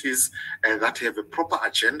parties that have a proper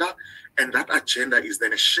agenda, and that agenda is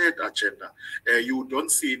then a shared agenda. You don't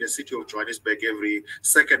see in the city of Johannesburg every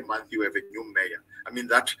second month you have a new mayor. I mean,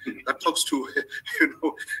 that talks to,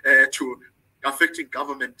 to affecting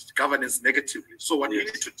governance negatively. So what we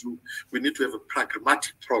need to do, we need to have a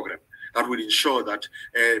pragmatic program that will ensure that,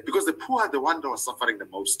 because the poor are the ones that are suffering the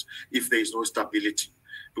most if there is no stability,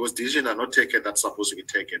 because decisions are not taken that's supposed to be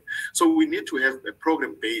taken. So we need to have a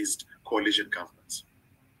program-based coalition governance.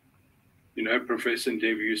 You know, Professor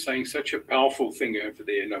Ndevu, you're saying such a powerful thing over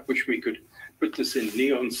there, and I wish we could put this in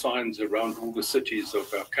neon signs around all the cities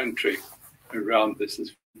of our country around this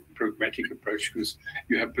pragmatic approach, because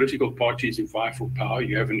you have political parties who vie for power.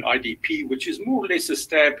 You have an IDP, which is more or less a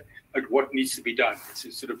stab at what needs to be done. It's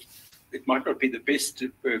a sort of, it might not be the best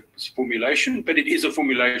formulation, but it is a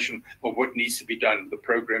formulation of what needs to be done, the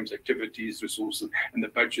programs, activities, resources, and the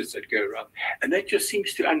budgets that go around. And that just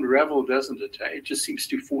seems to unravel, doesn't it? It just seems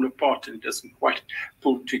to fall apart, and it doesn't quite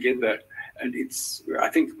pull together. And it's, I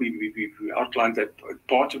think we've outlined that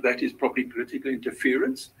part of that is probably political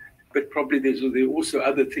interference, but probably there are also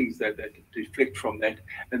other things that deflect from that,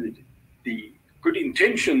 and the good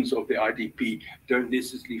intentions of the IDP don't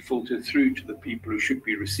necessarily filter through to the people who should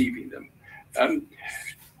be receiving them.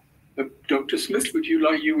 Dr. Smith, would you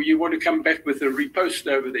like, you want to come back with a repost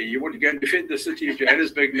over there? You want to go and defend the city of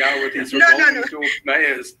Johannesburg now with its revolving door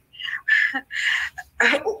mayors?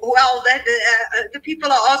 Well, the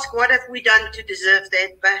people are asked, what have we done to deserve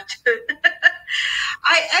that? But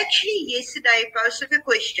I actually yesterday posted a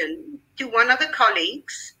question to one of the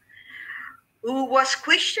colleagues who was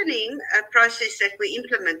questioning a process that we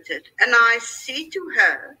implemented. And I said to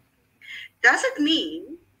her, does it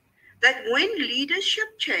mean that when leadership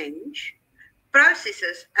change,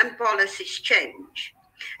 processes and policies change?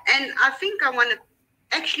 And I think I want to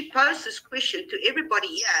actually pose this question to everybody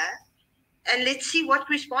here, and let's see what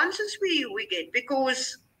responses we get,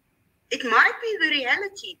 because it might be the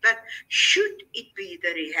reality, but should it be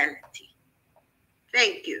the reality?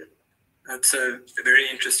 Thank you. That's a very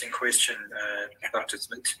interesting question, Dr.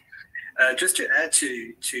 Smith. Just to add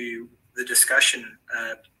to the discussion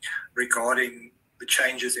regarding the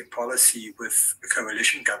changes in policy with the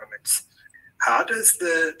coalition governments, how does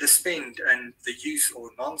the spend and the use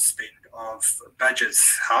or non-spend of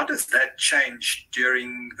budgets, how does that change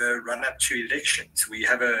during the run-up to elections? We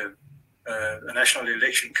have a national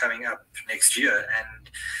election coming up next year, and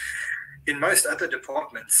in most other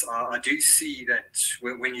departments, I do see that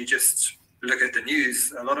when you just look at the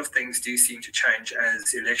news, a lot of things do seem to change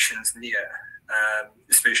as elections near,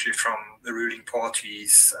 especially from the ruling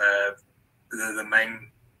parties. The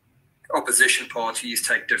main opposition parties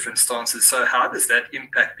take different stances. So how does that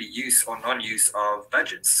impact the use or non-use of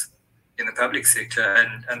budgets in the public sector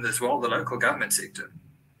and as well the local government sector?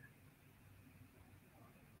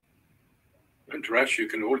 Don't rush, you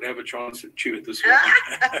can all have a chance to chew it this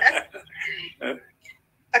one.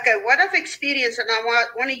 Okay, what I've experienced, and I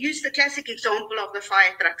want to use the classic example of the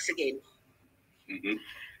fire trucks again. Mm-hmm.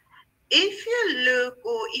 If you look,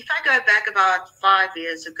 or if I go back about 5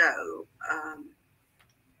 years ago,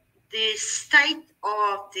 the state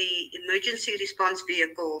of the emergency response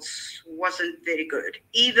vehicles wasn't very good.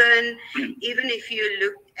 Even if you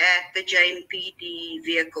look at the JMPD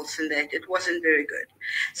vehicles and that, it wasn't very good.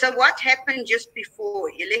 So what happened just before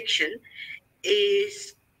election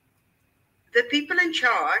is the people in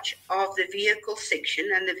charge of the vehicle section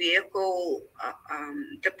and the vehicle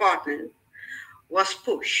department was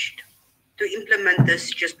pushed to implement this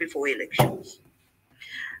just before elections.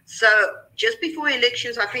 So just before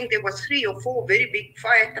elections, I think there was 3 or 4 very big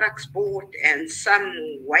fire trucks bought, and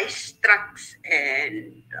some waste trucks,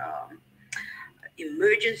 and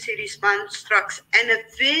emergency response trucks, and a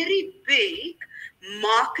very big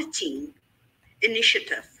marketing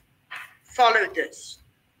initiative followed this,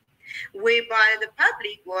 whereby the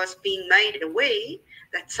public was being made aware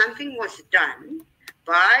that something was done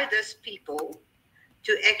by these people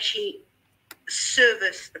to actually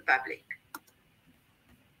service the public.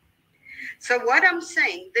 So what I'm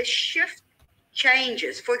saying, the shift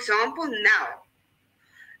changes. For example, now,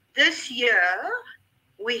 this year,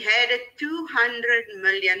 we had a 200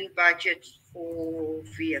 million budget for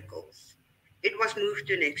vehicles. It was moved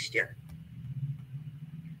to next year.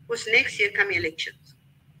 Because next year come elections.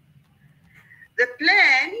 The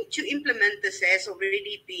plan to implement this has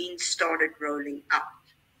already been started rolling out.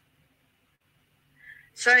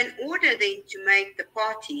 So in order then to make the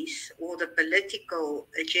parties or the political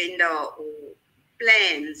agenda or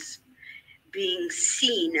plans being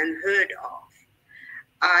seen and heard of,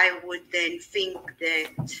 I would then think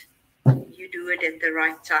that you do it at the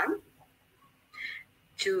right time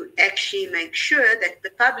to actually make sure that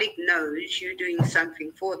the public knows you're doing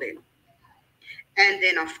something for them. And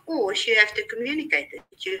then, of course, you have to communicate it.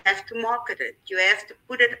 You have to market it. You have to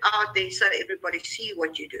put it out there so everybody see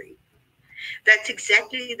what you're doing. That's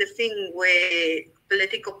exactly the thing where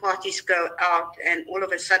political parties go out and all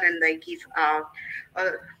of a sudden they give out,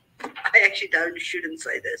 I actually shouldn't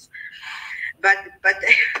say this, but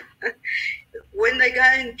when they go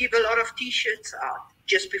and give a lot of T-shirts out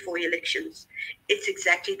just before elections, it's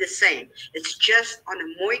exactly the same. It's just on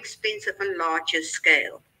a more expensive and larger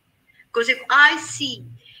scale. Because if I see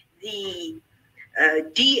the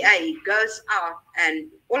DA goes out and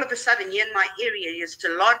all of a sudden here in my area there's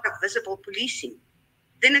a lot of visible policing,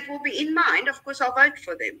 then it will be in mind, of course, I'll vote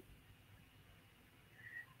for them.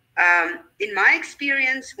 In my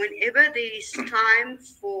experience, whenever there's time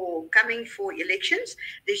for coming for elections,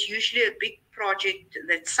 there's usually a big project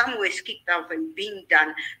that's somewhere kicked off and being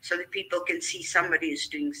done so that people can see somebody is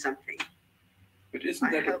doing something. But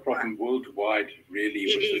isn't that a problem worldwide, really?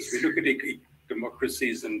 It is. We look at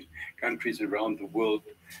democracies and countries around the world,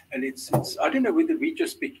 and it's I don't know whether we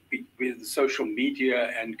just with social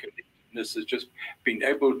media and connectedness has just been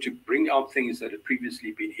able to bring out things that had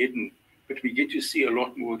previously been hidden, but we get to see a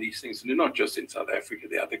lot more of these things, and they're not just in South Africa,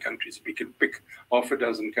 there are other countries. We can pick half a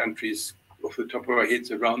dozen countries off the top of our heads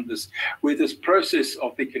around this, where this process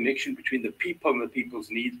of the connection between the people and the people's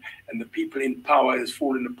needs and the people in power has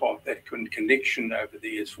fallen apart. That connection over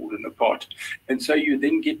there has fallen apart. And so you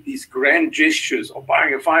then get these grand gestures of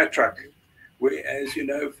buying a fire truck, whereas, you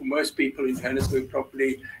know, for most people in Johannesburg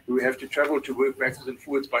probably who have to travel to work backwards and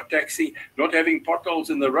forwards by taxi, not having potholes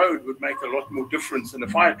in the road would make a lot more difference than a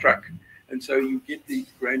fire truck. And so you get these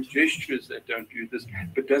grand gestures that don't do this,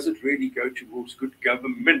 but does it really go towards good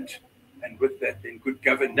government? And with that, then good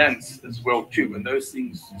governance as well, too. And those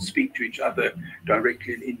things speak to each other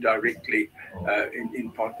directly and indirectly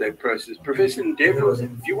in part of that process. Professor Ndebvu,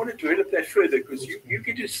 do you want to develop that further? Because you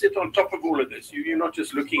get to sit on top of all of this. You're not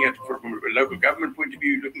just looking at it from a local government point of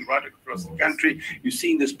view, you're looking right across the country. You've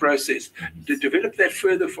seen this process. To develop that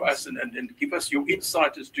further for us and give us your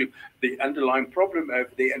insight as to the underlying problem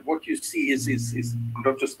over there and what you see is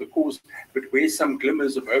not just the cause, but where some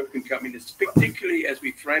glimmers of hope can come in, particularly as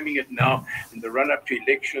we're framing it now in the run-up to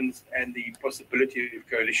elections and the possibility of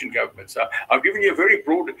coalition government. So I've given you a very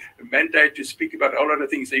broad mandate to speak about a whole lot of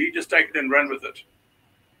things. So you just take it and run with it.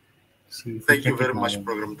 Thank you very much,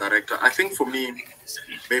 Program Director. I think for me,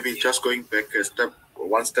 maybe just going back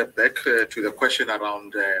one step back to the question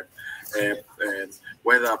around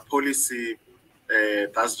whether policy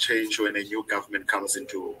does change when a new government comes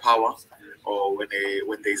into power, or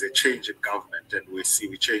when there's a change in government and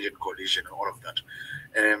we change in coalition and all of that.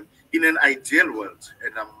 In an ideal world,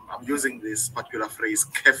 and I'm using this particular phrase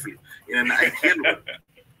carefully, in an ideal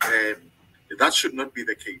world, that should not be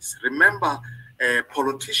the case. Remember,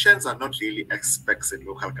 politicians are not really experts in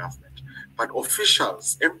local government, but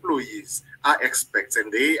officials, employees are experts, and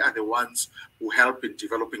they are the ones who help in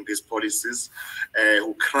developing these policies,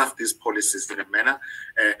 who craft these policies in a manner.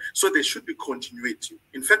 So there should be continuity.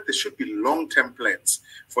 In fact, there should be long-term plans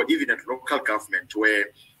for even at local government, where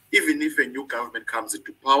even if a new government comes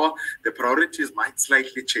into power, the priorities might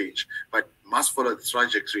slightly change, but must follow the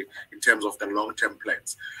trajectory in terms of the long-term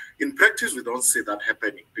plans. In practice, we don't see that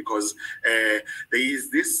happening because there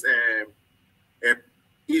is this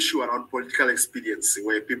issue around political expediency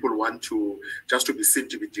where people want to just to be seen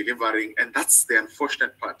to be delivering, and that's the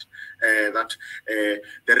unfortunate part, that the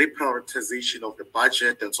reprioritization of the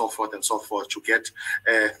budget and so forth to get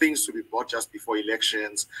things to be bought just before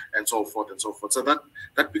elections and so forth. So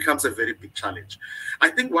that becomes a very big challenge. I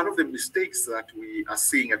think one of the mistakes that we are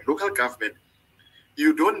seeing at local government,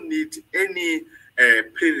 you don't need any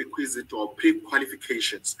prerequisite or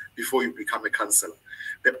pre-qualifications before you become a councillor.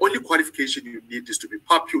 The only qualification you need is to be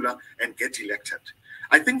popular and get elected.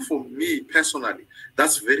 I think for me personally,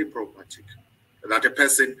 that's very problematic, that a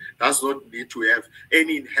person does not need to have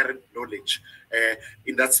any inherent knowledge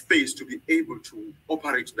in that space to be able to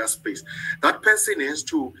operate in that space. That person has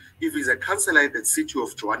to, if he's a councillor in the city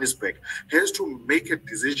of Johannesburg, has to make a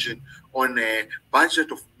decision on a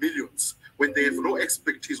budget of millions when they have no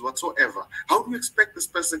expertise whatsoever. How do you expect this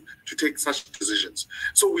person to take such decisions?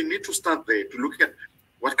 So we need to start there to look at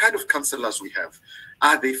what kind of councillors we have.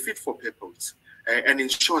 Are they fit for purpose? And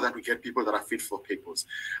ensure that we get people that are fit for purpose.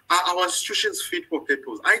 Are our institutions fit for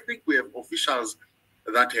purpose? I think we have officials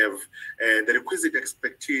that have the requisite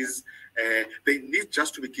expertise. They need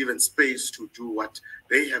just to be given space to do what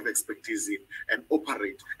they have expertise in and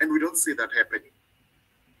operate. And we don't see that happening.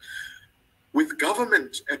 With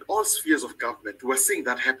government, at all spheres of government, we're seeing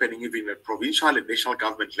that happening even at provincial and national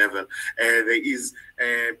government level.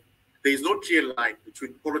 There is no clear line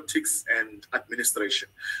between politics and administration.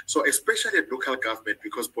 So especially at local government,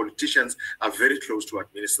 because politicians are very close to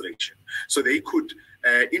administration. So they could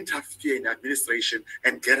interfere in administration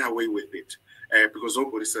and get away with it because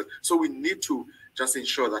nobody says. So we need to just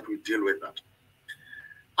ensure that we deal with that.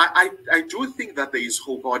 I do think that there is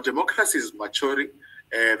hope. Our democracy is maturing.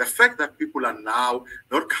 The fact that people are now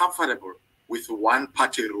not comfortable with one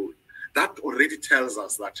party rule, that already tells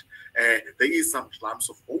us that there is some glimpse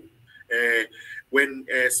of hope. When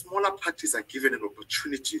smaller parties are given an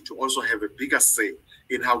opportunity to also have a bigger say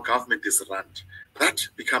in how government is run, that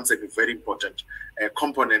becomes a very important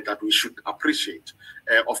component that we should appreciate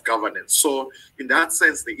of governance. So in that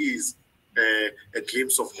sense, there is a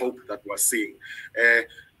glimpse of hope that we're seeing.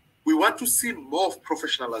 We want to see more of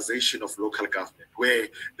professionalization of local government, where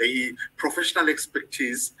the professional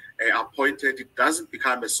expertise are appointed. It doesn't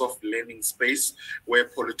become a soft learning space where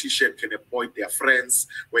politicians can appoint their friends,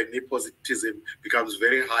 where nepotism becomes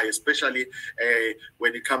very high, especially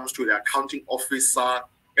when it comes to the accounting officer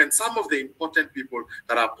and some of the important people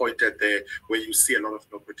that are appointed there, where you see a lot of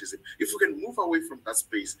nepotism. If we can move away from that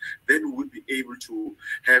space, then we would be able to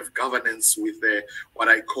have governance with what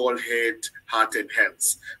I call head, heart, and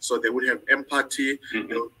hands. So they would have empathy, they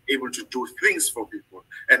would be able to do things for people.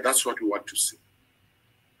 And that's what we want to see.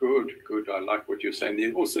 Good. I like what you're saying.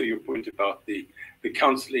 Then also your point about the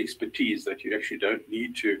council expertise, that you actually don't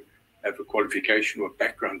need to have a qualification or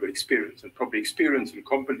background or experience, and probably experience and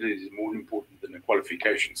competence is more important than a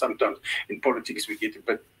qualification. Sometimes in politics we get a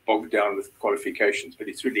bit bogged down with qualifications, but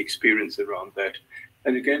it's really experience around that.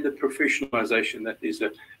 And again, the professionalization, that is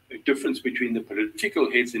a difference between the political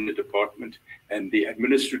heads in the department and the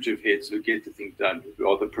administrative heads who get the thing done, who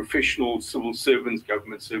are the professional civil servants,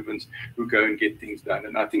 government servants who go and get things done.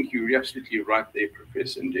 And I think you're absolutely right there,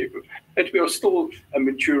 Professor Ndebvu, that we are still a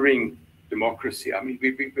maturing democracy. I mean,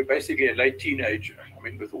 we're basically a late teenager. I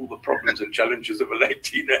mean, with all the problems and challenges of a late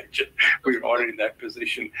teenager, we are in that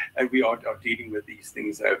position, and we are dealing with these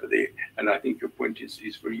things over there. And I think your point is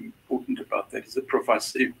very important about that. Is the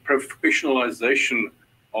professionalization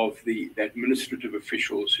of the administrative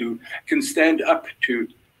officials who can stand up to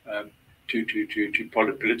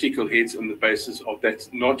political heads on the basis of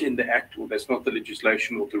that's not in the act, or that's not the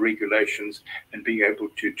legislation or the regulations, and being able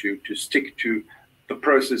to stick to the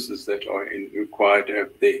processes that are required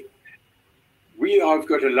out there. I've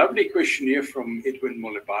got a lovely question here from Edwin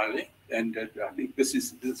Molibale, and I think this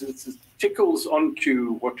tickles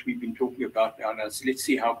onto what we've been talking about now. So let's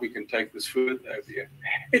see how we can take this further over here.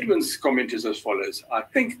 Edwin's comment is as follows: I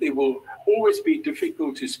think there will always be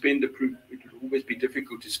difficult to spend approved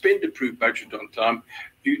budget on time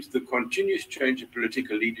due to the continuous change in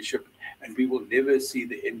political leadership, and we will never see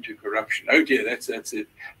the end to corruption. Oh dear, that's a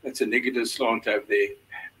negative slant over there.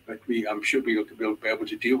 But I'm sure we'll be able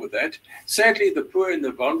to deal with that. Sadly, the poor and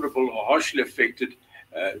the vulnerable are harshly affected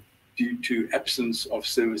due to absence of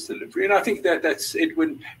service delivery. And I think that's,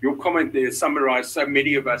 Edwin, your comment there summarized so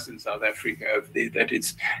many of us in South Africa over there, that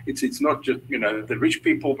it's not just, the rich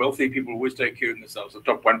people, wealthy people always take care of themselves, the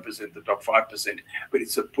top 1%, the top 5%, but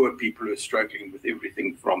it's the poor people who are struggling with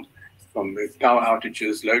everything from power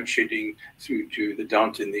outages, load shedding, through to the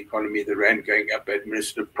downturn in the economy, the rand going up,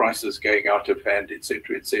 administrative prices going out of hand,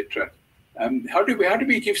 etc., etc. How do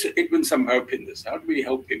we give Edwin some hope in this? How do we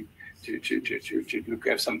help him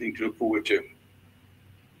have something to look forward to.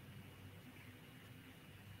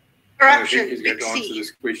 Corruption, I think he's going big to answer C.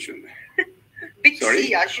 this question. Big Sorry?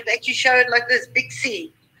 C. I should actually show it like this. Big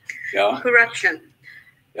C. Yeah. Corruption.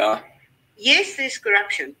 Yeah. Yes, there's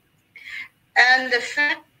corruption. And the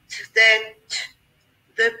fact that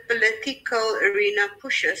the political arena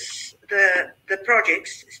pushes the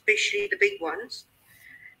projects, especially the big ones,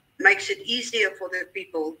 makes it easier for the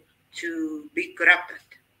people to be corrupted.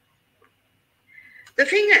 The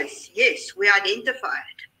thing is, yes, we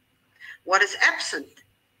identified. What is absent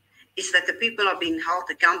is that the people are being held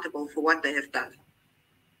accountable for what they have done.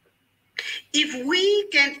 If we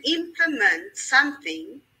can implement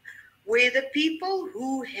something where the people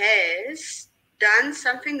who has done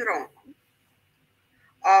something wrong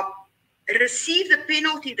receive the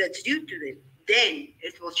penalty that's due to them, then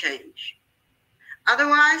it will change.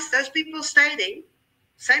 Otherwise, those people stay there,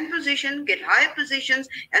 same position, get higher positions,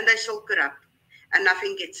 and they still corrupt, and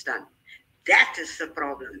nothing gets done. That is the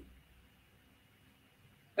problem.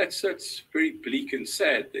 That's very bleak and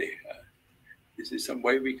sad there. Is there some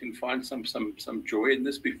way we can find some joy in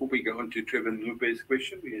this before we go on to Trevor Nube's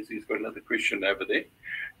question? Because he's got another question over there.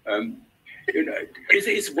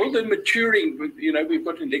 Will the maturing, we've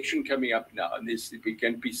got an election coming up now, and we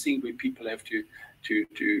can be seeing where people have to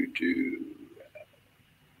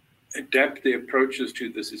adapt their approaches to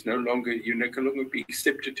this. Is no longer, you can no longer be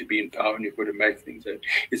accepted to be in power, and you've got to make things out.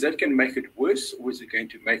 Is that going to make it worse, or is it going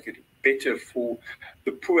to make it better for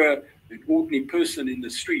the poor, the ordinary person in the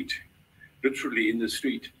street, literally in the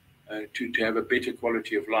street, to have a better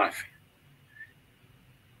quality of life?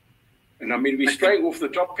 And I mean, we're straying off the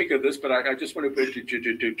topic of this, but I just want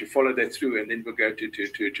to follow that through, and then we'll go to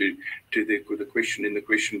the question in the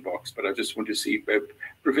question box. But I just want to see,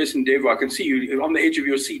 Professor Ndevu, I can see you on the edge of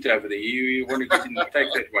your seat over there. You want to get in,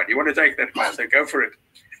 take that one. You want to take that one, so go for it.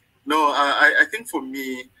 No, I think for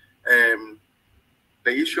me, the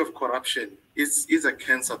issue of corruption is a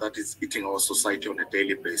cancer that is eating our society on a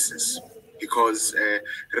daily basis, because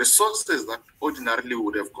resources that ordinarily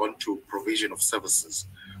would have gone to provision of services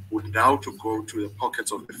would now to go to the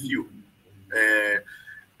pockets of the few.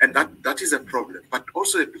 And that is a problem. But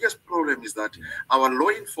also the biggest problem is that our law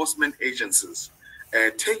enforcement agencies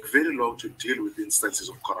take very long to deal with instances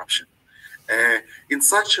of corruption in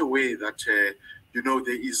such a way that,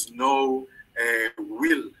 there is no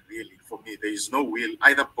will, really, for me. There is no will,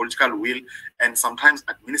 either political will and sometimes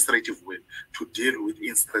administrative will, to deal with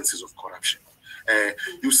instances of corruption.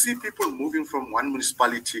 You see people moving from one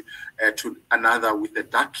municipality to another with a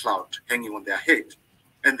dark cloud hanging on their head,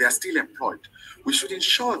 and they are still employed. We should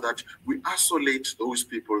ensure that we isolate those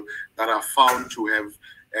people that are found to have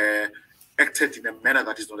acted in a manner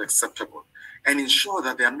that is not acceptable, and ensure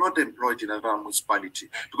that they are not employed in another municipality,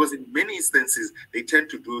 because in many instances, they tend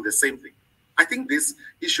to do the same thing. I think this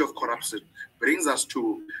issue of corruption brings us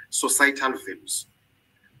to societal values.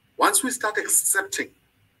 Once we start accepting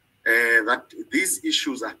that these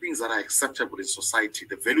issues are things that are acceptable in society,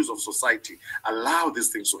 the values of society allow these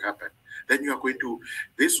things to happen, then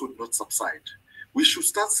this would not subside. We should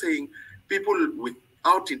start saying people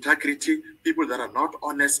without integrity, people that are not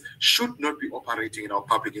honest, should not be operating in our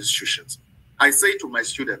public institutions. I say to my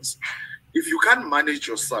students, if you can't manage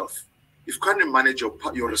yourself, if you can't manage your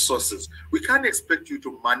resources, we can't expect you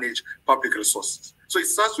to manage public resources. So it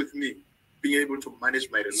starts with me being able to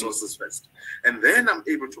manage my resources first. And then I'm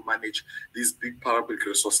able to manage these big public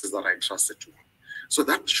resources that I entrusted to me. So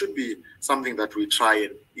that should be something that we try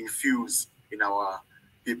and infuse in our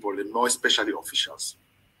people, and more especially officials.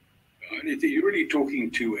 You're really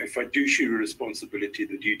talking to a fiduciary responsibility,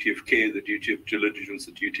 the duty of care, the duty of diligence,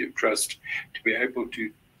 the duty of trust, to be able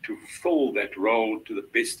to fulfill that role to the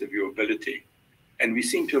best of your ability. And we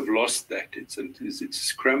seem to have lost that. It's a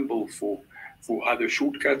scramble for either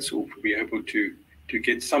shortcuts, or to be able to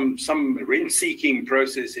get some rent-seeking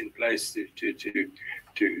process in place to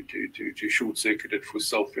short-circuit it for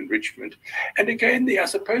self-enrichment. And again, I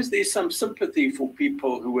suppose there's some sympathy for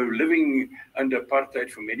people who were living under apartheid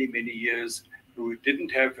for many, many years, who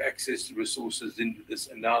didn't have access to resources into this,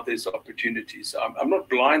 and now there's opportunities. I'm not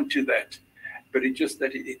blind to that. But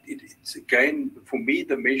it's again, for me,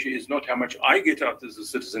 the measure is not how much I get out as a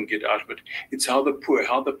citizen get out, but it's how the poor,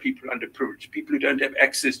 how the people underprivileged, people who don't have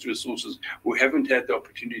access to resources, who haven't had the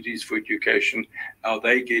opportunities for education, how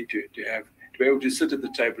they get to be able to sit at the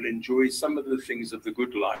table and enjoy some of the things of the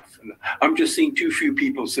good life. And I'm just seeing too few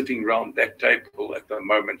people sitting around that table at the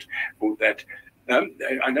moment for that.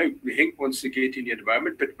 I know Henk wants to get in here at the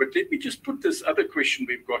moment, but let me just put this other question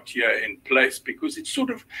we've got here in place, because it's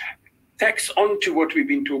sort of, tacks on to what we've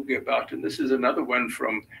been talking about, and this is another one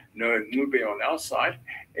from Noah Nube on our side.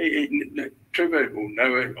 Trevor or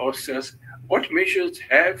Noah asks us, what measures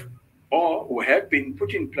have been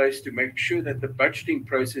put in place to make sure that the budgeting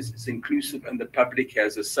process is inclusive and the public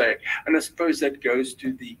has a say? And I suppose that goes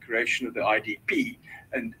to the creation of the IDP.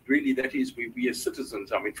 And really, that is where we as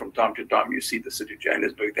citizens, I mean, from time to time, you see the city of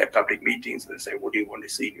Johannesburg, they have public meetings, and they say, what do you want to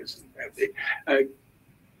see?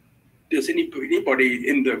 Does anybody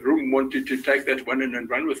in the room wanted to take that one and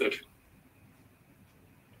run with it?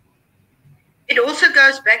 It also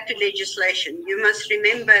goes back to legislation. You must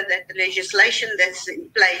remember that the legislation that's in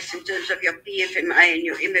place in terms of your PFMA and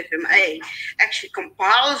your MFMA actually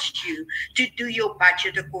compels you to do your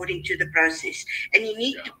budget according to the process. And you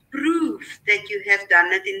need to prove that you have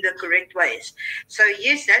done it in the correct ways. So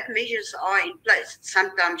yes, that measures are in place. It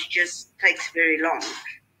sometimes just takes very long.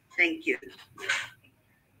 Thank you.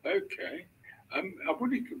 Okay. I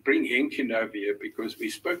want to bring Henk in over here because we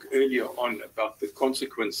spoke earlier on about the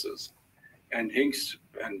consequences. And Hinks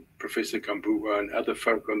and Professor Kambuwa and other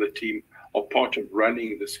folk on the team are part of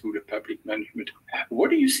running the School of Public Management. What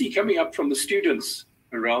do you see coming up from the students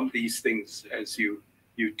around these things as you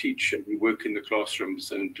teach and you work in the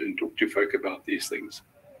classrooms and talk to folk about these things?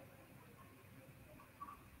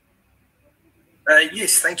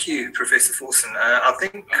 Yes, thank you, Professor Forson. I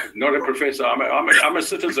think not a professor. I'm a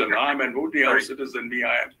citizen. I'm an ordinary citizen. Me,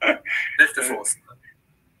 I am. Mr. Forson.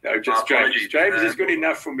 No, just James. James is good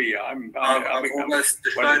enough for me. I'm almost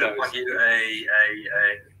bestowed upon you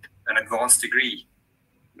an advanced degree.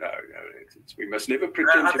 No, we must never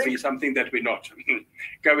pretend to be something that we're not.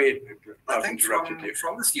 Go ahead. I think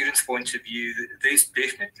from the student's point of view, there's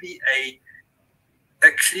definitely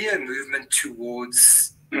a clear movement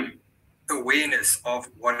towards awareness of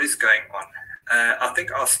what is going on. I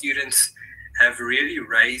think our students have really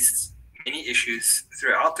raised many issues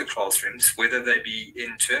throughout the classrooms, whether they be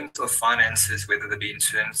in terms of finances, whether they be in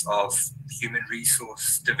terms of human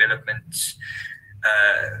resource development,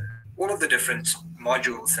 all of the different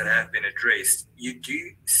modules that have been addressed. You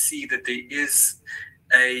do see that there is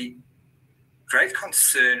a great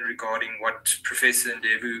concern regarding what Professor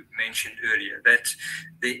Ndevu mentioned earlier, that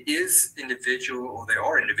there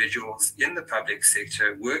are individuals in the public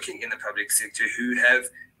sector, working in the public sector, who have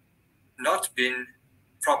not been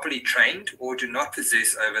properly trained or do not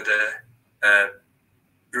possess over the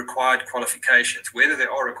required qualifications. Whether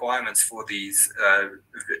there are requirements for these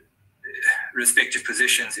respective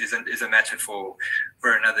positions is a matter for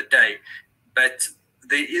another day. But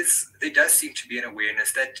there does seem to be an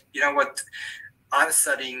awareness that, you know what, I'm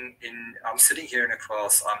sitting here in a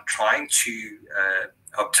class, I'm trying to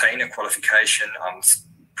obtain a qualification, I'm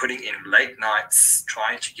putting in late nights,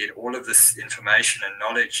 trying to get all of this information and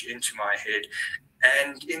knowledge into my head.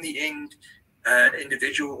 And in the end,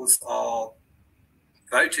 individuals are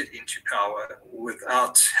voted into power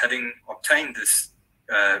without having obtained this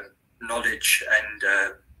knowledge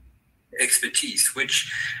and expertise,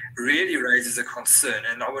 which really raises a concern.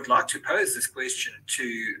 And I would like to pose this question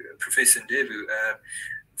to Professor Ndevu.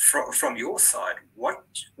 From your side,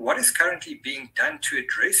 what is currently being done to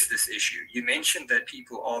address this issue? You mentioned that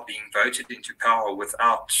people are being voted into power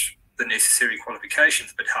without the necessary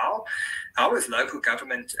qualifications, but how is local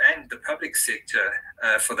government and the public sector,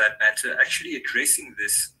 for that matter, actually addressing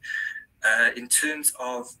this in terms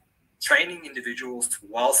of training individuals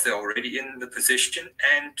whilst they're already in the position,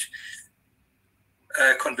 and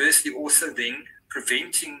conversely also then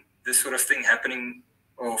preventing this sort of thing happening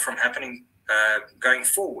or from happening going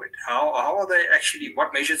forward? How are they actually,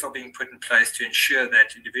 what measures are being put in place to ensure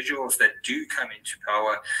that individuals that do come into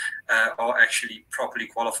power are actually properly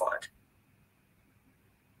qualified?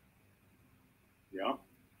 Yeah,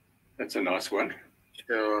 that's a nice one.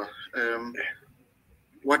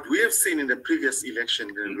 What we have seen in the previous election,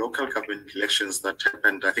 the local government elections that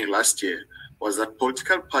happened, I think last year, was that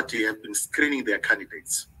political parties have been screening their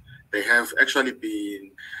candidates. They have actually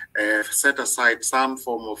been set aside some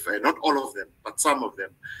form of, not all of them, but some of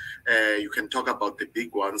them. You can talk about the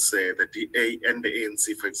big ones, the DA and the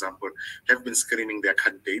ANC, for example, have been screening their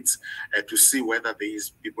candidates to see whether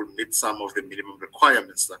these people meet some of the minimum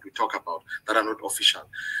requirements that we talk about that are not official.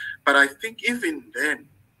 But I think even then,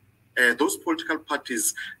 those political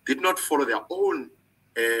parties did not follow their own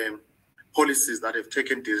policies that have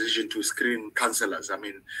taken decision to screen councillors. I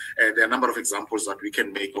mean, there are a number of examples that we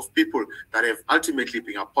can make of people that have ultimately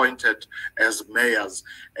been appointed as mayors,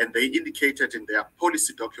 and they indicated in their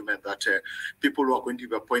policy document that people who are going to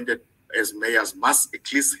be appointed as mayors must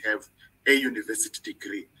at least have a university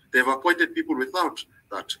degree. They've appointed people without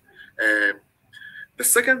that. The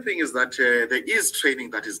second thing is that there is training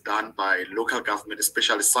that is done by local government,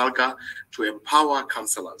 especially SALGA, to empower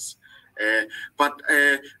councillors. But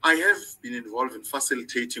I have been involved in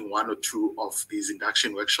facilitating one or two of these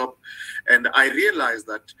induction workshops, and I realized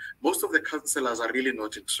that most of the councillors are really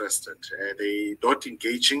not interested. They're not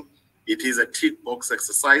engaging. It is a tick box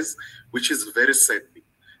exercise, which is very sad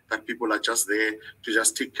that people are just there to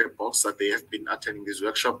just tick a box that they have been attending this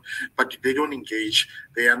workshop, but they don't engage.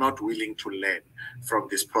 They are not willing to learn from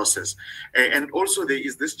this process. And also there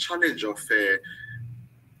is this challenge of,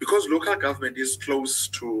 because local government is close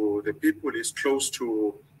to the people, is close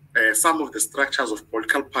to some of the structures of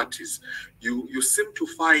political parties, you seem to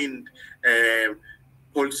find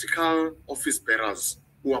political office bearers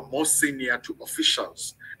who are more senior to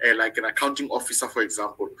officials, like an accounting officer, for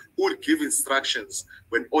example, who would give instructions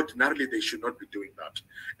when ordinarily they should not be doing that.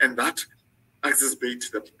 And that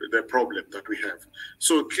exacerbates the problem that we have.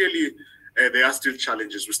 So clearly, there are still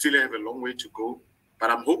challenges. We still have a long way to go,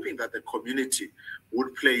 but I'm hoping that the community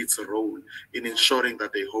would play its role in ensuring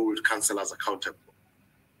that they hold councillors accountable.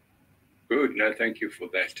 Good. No, thank you for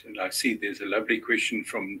that. And I see there's a lovely question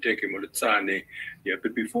from Ndeke Molutsane. Yeah,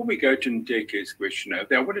 but before we go to Ndeke's question, I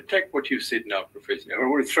want to take what you've said now, Professor. I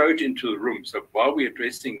want to throw it into the room. So while we're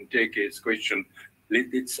addressing Ndeke's question,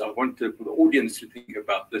 I want the audience to think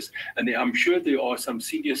about this. And I'm sure there are some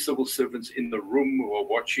senior civil servants in the room who are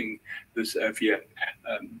watching this via.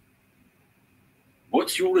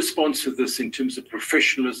 What's your response to this in terms of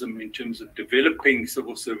professionalism, in terms of developing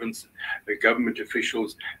civil servants, government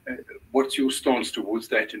officials? What's your stance towards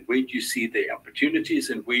that, and where do you see the opportunities,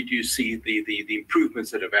 and where do you see the improvements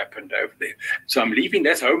that have happened over there? So I'm leaving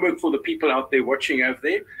that's homework for the people out there watching over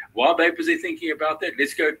there. While they're busy thinking about that,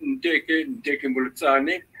 let's go to Ndeke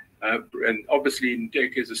Molutsane. And obviously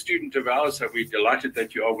Ndeke is a student of ours, so we're delighted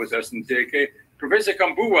that you are with us, Ndeke. Professor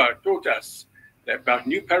Kambua taught us about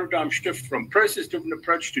new paradigm shift from process-driven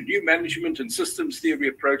approach to new management and systems theory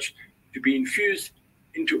approach to be infused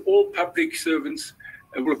into all public servants,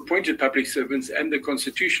 appointed public servants, and the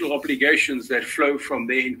constitutional obligations that flow from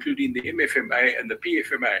there, including the MFMA and the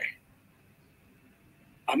PFMA.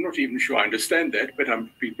 I'm not even sure I understand that, but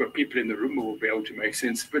people in the room will be able to make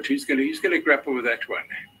sense. But who's going to grapple with that one?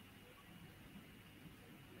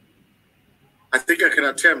 I think I can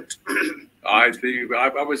attempt. I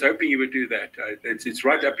was hoping you would do that. It's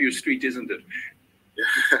right up your street, isn't it?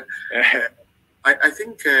 Yeah. I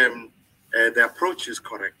think the approach is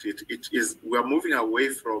correct. It is. We are moving away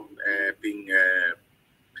from being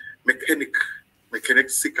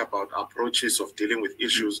mechanistic about approaches of dealing with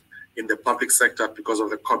issues in the public sector because of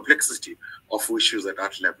the complexity of issues at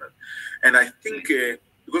that level. And I think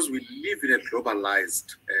because we live in a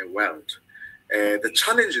globalized world, the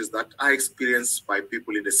challenges that are experienced by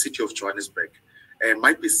people in the city of Johannesburg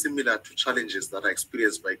might be similar to challenges that are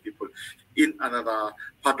experienced by people in another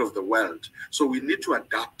part of the world. So we need to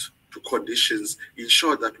adapt to conditions,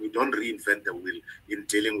 ensure that we don't reinvent the wheel in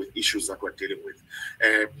dealing with issues that we're dealing with.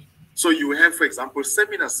 So you have, for example,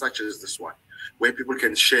 seminars such as this one, where people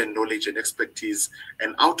can share knowledge and expertise,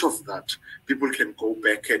 and out of that, people can go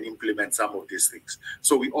back and implement some of these things.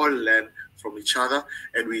 So we all learn from each other,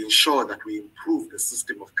 and we ensure that we improve the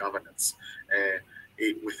system of governance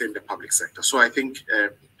within the public sector. So I think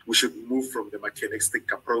we should move from the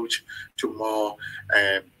mechanistic approach to more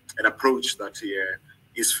an approach that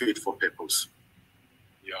is fit for purpose.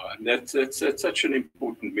 Yeah, and that's such an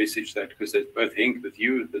important message, that because there's both Henk with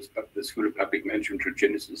you, the School of Public Management,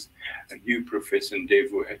 Regenesys, and you, Professor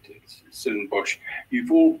Ndevu at Stellenbosch,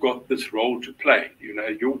 you've all got this role to play. You know,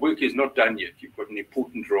 your work is not done yet. You've got an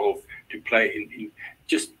important role to play in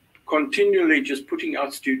just continually just putting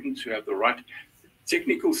out students who have the right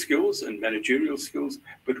technical skills and managerial skills,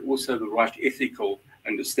 but also the right ethical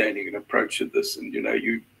understanding and approach to this. And you know,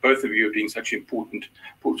 both of you are doing such important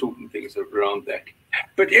things around that.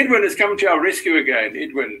 But Edwin has come to our rescue again.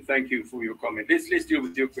 Edwin, thank you for your comment. Let's deal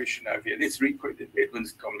with your question over here. Let's read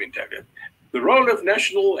Edwin's comment over here. The role of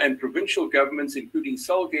national and provincial governments, including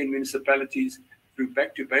SALGA and municipalities, through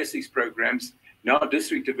Back to Basics programs, now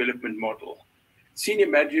district development model. Senior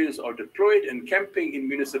managers are deployed and camping in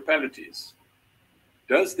municipalities.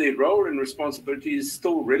 Does their role and responsibilities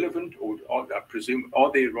still relevant, or I presume,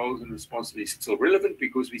 are their roles and responsibilities still relevant?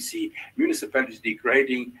 Because we see municipalities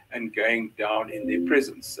degrading and going down in their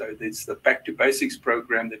presence. So there's the Back to Basics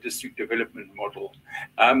program, the district development model.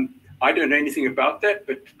 I don't know anything about that,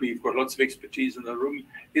 but we've got lots of expertise in the room.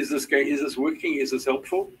 Is this working? Is this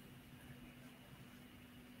helpful?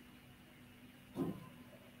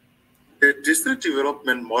 The district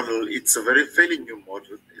development model, it's a very fairly new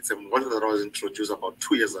model. It's a model that was introduced about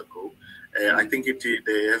 2 years ago. I think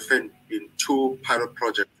there have been 2 two pilot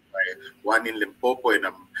projects, one in Limpopo and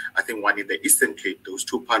I think one in the Eastern Cape, those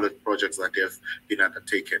two pilot projects that have been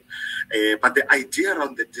undertaken. But the idea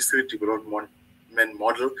around the district development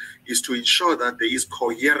model is to ensure that there is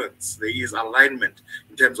coherence, there is alignment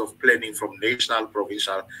in terms of planning from national,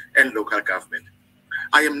 provincial, and local government.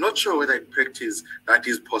 I am not sure whether in practice that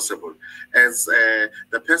is possible. As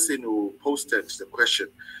the person who posted the question,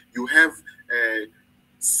 you have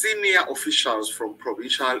senior officials from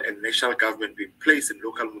provincial and national government being placed in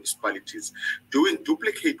local municipalities doing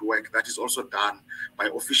duplicate work that is also done by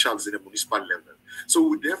officials in the municipal level. So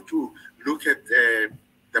we'd have to look at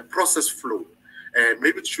the process flow.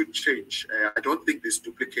 Maybe it should change. I don't think this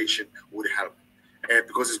duplication would help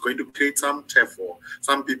because it's going to create some turf for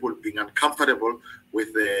some people being uncomfortable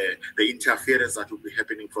with the interference that will be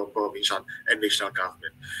happening from provincial and national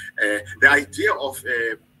government. The idea of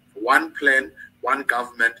one plan, one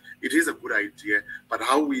government, it is a good idea, but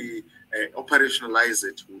how we operationalize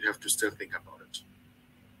it, we have to still think about it.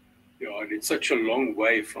 Yeah, and it's such a long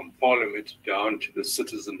way from Parliament down to the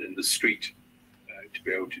citizen in the street to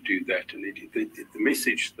be able to do that. And the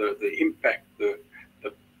message, the impact, the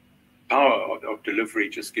power of delivery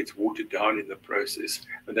just gets watered down in the process.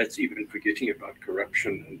 And that's even forgetting about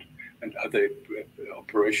corruption and other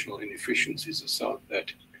operational inefficiencies aside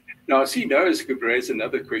that. Now, I see Noah's could raise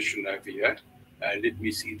another question over here. Let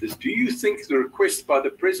me see this. Do you think the request by the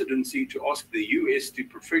presidency to ask the US to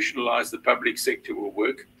professionalize the public sector will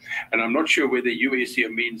work? And I'm not sure whether US here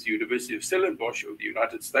means the University of Stellenbosch or the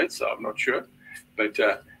United States, so I'm not sure. But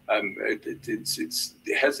I'm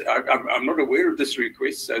not aware of this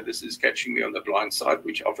request, so this is catching me on the blind side,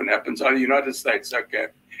 which often happens. Oh, the United States, okay.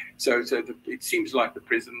 So it seems like the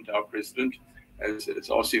president, our president, has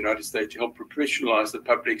asked the United States to help professionalize the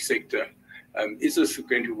public sector. Is this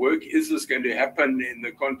going to work? Is this going to happen in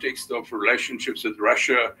the context of relationships with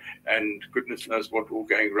Russia and goodness knows what all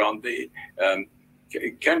going around there?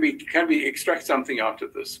 Can we extract something out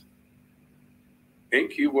of this?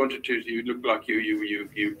 Henk, you wanted to. You look like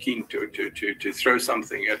you keen to throw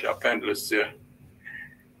something at our panelists here.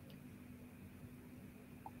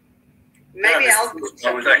 Maybe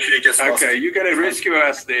I was actually just okay. You're going to rescue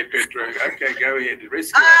us there, Petro. Okay, go ahead.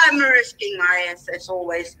 Rescue I'm risking my ass as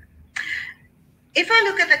always. If I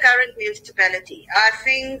look at the current municipality, I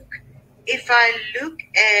think if I look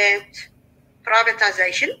at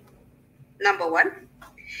privatization, number one,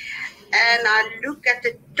 and I look at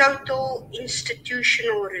the total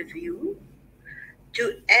institutional review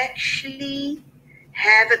to actually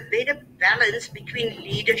have a better balance between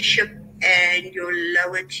leadership and your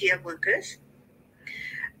lower tier workers.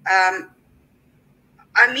 I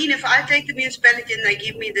mean, if I take the municipality and they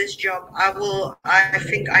give me this job, I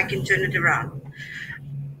think I can turn it around.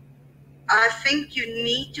 I think you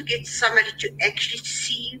need to get somebody to actually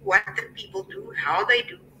see what the people do, how they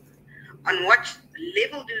do, on what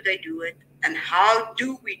level do they do it, and how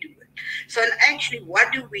do we do it. So actually,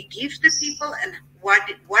 what do we give the people, and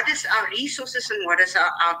what is our resources and what is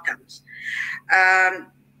our outcomes?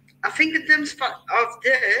 I think in terms of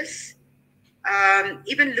this,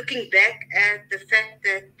 even looking back at the fact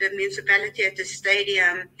that the municipality at the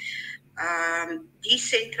stadium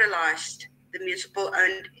decentralized the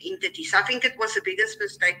municipal-owned entities, I think it was the biggest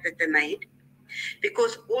mistake that they made,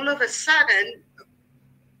 because all of a sudden,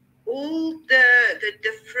 all the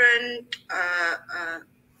different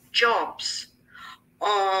jobs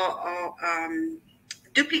are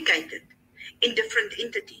duplicated in different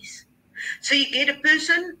entities. So you get a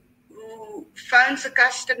person who phones a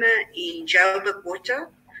customer in Joburg Water,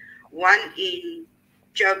 one in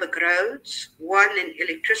Joburg Roads, one in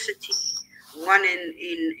electricity, one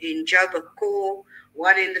in Joburg Core,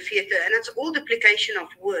 one in the theatre, and it's all duplication of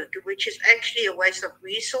work, which is actually a waste of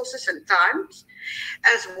resources and times,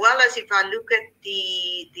 as well as if I look at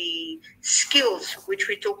the skills, which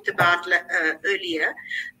we talked about earlier.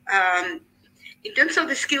 In terms of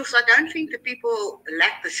the skills, I don't think the people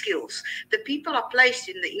lack the skills. The people are placed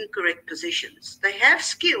in the incorrect positions. They have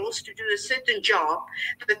skills to do a certain job,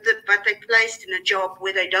 but they're placed in a job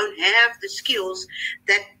where they don't have the skills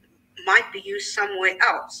that might be used somewhere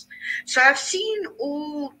else. So I've seen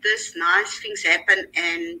all these nice things happen,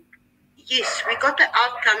 and yes, we got the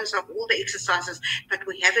outcomes of all the exercises, but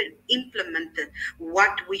we haven't implemented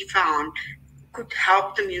what we found could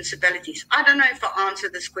help the municipalities. I don't know if I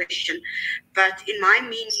answered this question, but in my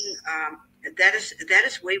meaning, that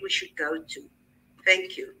is where we should go to.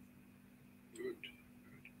 Thank you.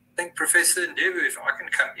 I think Professor Ndevu, if I can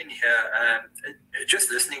come in here, just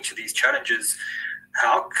listening to these challenges,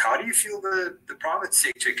 how do you feel the private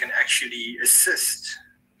sector can actually assist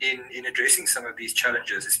in addressing some of these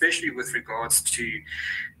challenges, especially with regards to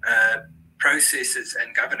processes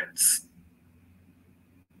and governance?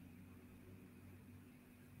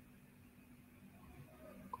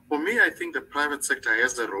 For me, I think the private sector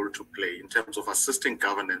has a role to play in terms of assisting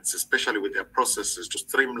governance, especially with their processes, to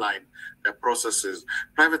streamline their processes.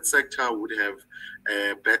 Private sector would have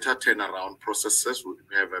better turnaround processes, would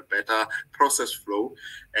have a better process flow,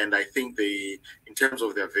 and I think in terms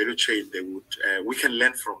of their value chain, they would. We can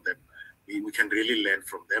learn from them. We can really learn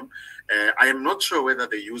from them. I am not sure whether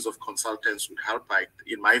the use of consultants would help.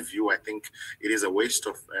 In my view, I think it is a waste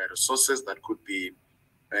of resources that could be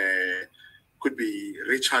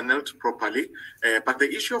rechanneled properly. But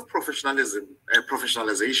the issue of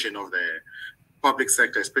professionalization of the public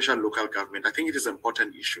sector, especially local government, I think it is an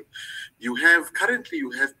important issue. Currently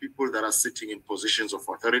you have people that are sitting in positions of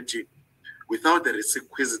authority without the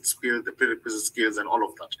requisite skills, the prerequisite skills, and all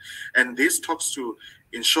of that. And this talks to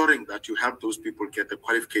ensuring that you help those people get the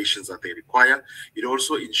qualifications that they require. It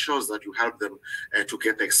also ensures that you help them to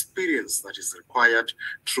get the experience that is required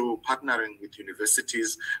through partnering with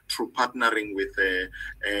universities, through partnering with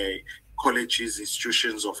colleges,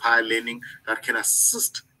 institutions of higher learning that can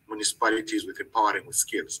assist municipalities with empowering with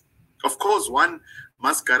skills. Of course, one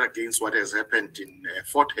must guard against what has happened in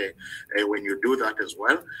Fort Hare when you do that as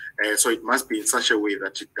well. So it must be in such a way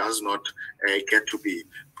that it does not get to be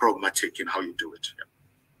problematic in how you do it. Yeah.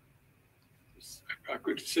 I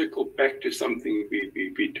could circle back to something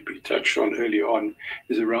we touched on earlier on,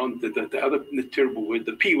 is around the terrible word,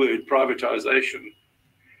 the P word, privatization.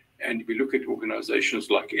 And we look at organizations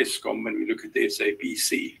like Eskom, and we look at the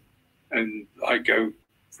SABC, and I go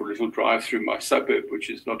for a little drive through my suburb, which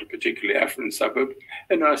is not a particularly affluent suburb,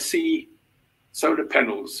 and I see solar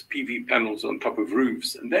panels, PV panels on top of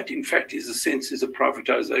roofs. And that, in fact, is a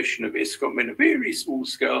privatization of Eskom in a very small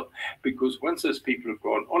scale, because once those people have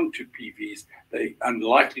gone on to PVs, they're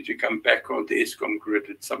unlikely to come back on the Eskom grid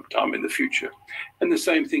at some time in the future. And the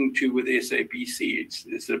same thing, too, with SABC.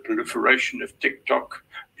 There's a proliferation of TikTok,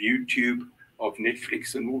 YouTube, of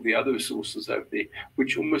Netflix, and all the other sources over there,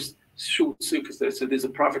 which almost short circuits there. So there's a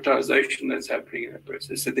privatization that's happening in that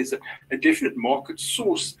process. So there's a definite market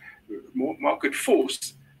force. If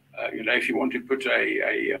you want to put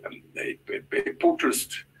a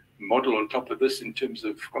portalist model on top of this in terms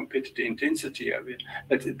of competitor intensity over it,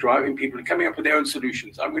 that's driving people and coming up with their own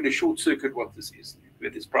solutions. I'm going to short circuit what this is.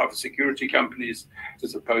 With its private security companies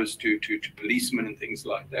as opposed to policemen and things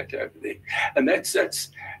like that over there. And that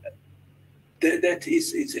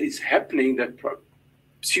is happening. That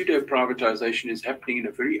pseudo privatization is happening in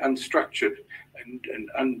a very unstructured and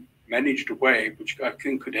unmanaged way, which I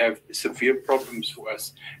think could have severe problems for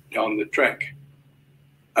us down the track.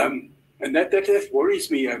 And that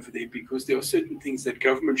worries me over there, because there are certain things that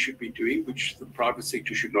government should be doing which the private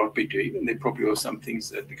sector should not be doing, and there probably are some things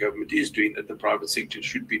that the government is doing that the private sector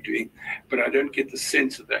should be doing, but I don't get the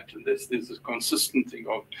sense of that. And there's a consistent thing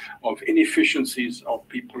of inefficiencies, of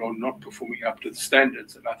people are not performing up to the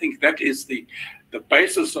standards. And I think that is the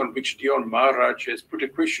basis on which Dion Maharaj has put a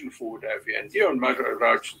question forward over here. And Dion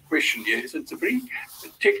Maharaj's question here is, it's a very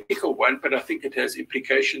technical one, but I think it has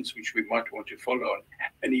implications which we might want to follow on.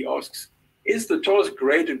 And he asks, is the task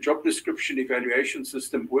grade and job description evaluation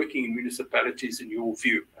system working in municipalities in your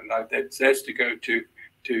view? And that has to go to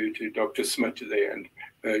Dr. Smith there. And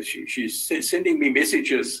she's sending me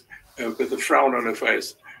messages with a frown on her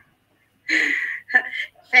face.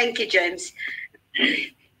 Thank you, James.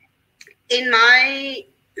 In my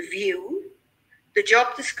view, the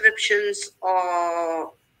job descriptions are,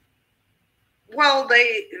 well,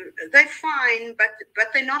 they're fine, but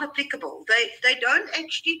they're not applicable. They don't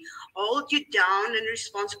actually hold you down and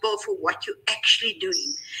responsible for what you're actually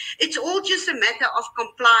doing. It's all just a matter of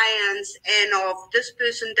compliance and of this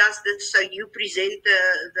person does this, so you present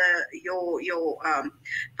your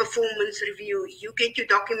performance review. You get your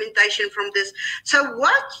documentation from this. So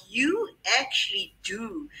what you actually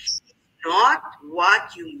do is not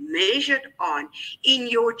what you measured on in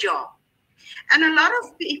your job. And a lot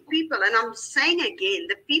of people, and I'm saying again,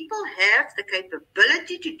 the people have the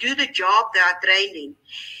capability to do the job they are trained in.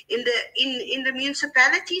 In the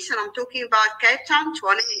municipalities, and I'm talking about Cape Town,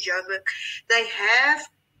 Tshwane, and Joburg, they have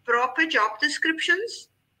proper job descriptions,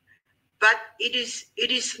 but it is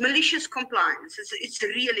malicious compliance.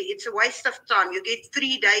 It's a waste of time. You get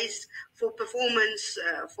 3 days for performance,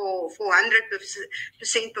 for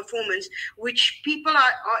 100% performance, which people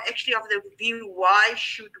are actually of the view, why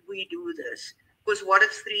should we do this? Because what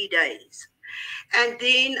is 3 days? And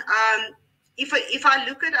then if I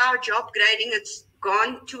look at our job grading, it's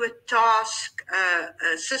gone to a task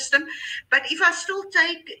system. But if I still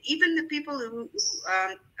take even the people who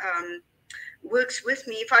works with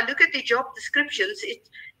me, if I look at the job descriptions,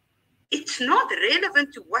 it's not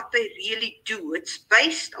relevant to what they really do. It's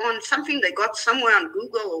based on something they got somewhere on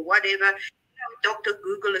Google or whatever. Dr.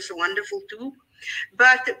 Google is a wonderful tool,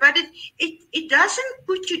 but it doesn't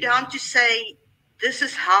put you down to say, this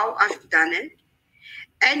is how I've done it.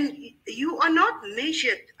 And you are not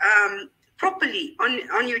measured properly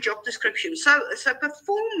on your job description. So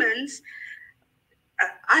performance,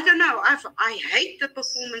 I don't know. I hate the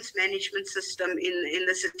performance management system in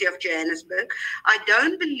the city of Johannesburg. I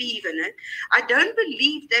don't believe in it. I don't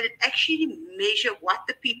believe that it actually measures what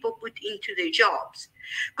the people put into their jobs.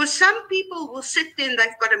 Because some people will sit there and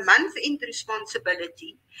they've got a month-end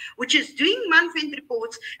responsibility, which is doing month-end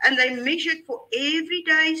reports, and they measure it for every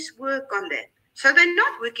day's work on that. So they're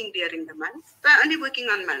not working during the month. They're only working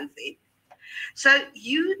on month-end. So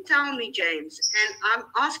you tell me, James, and I'm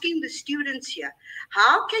asking the students here,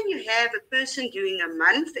 how can you have a person doing a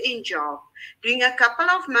month-end job, doing a couple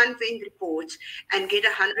of month-end reports, and get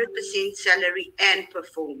 100% salary and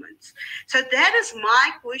performance? So that is my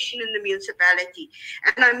question in the municipality.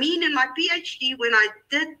 And I mean, in my PhD, when I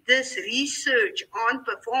did this research on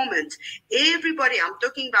performance, everybody, I'm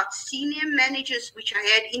talking about senior managers, which I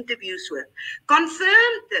had interviews with,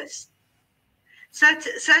 confirmed this. So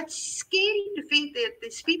it's scary to think that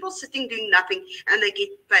there's people sitting doing nothing and they get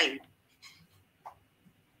paid.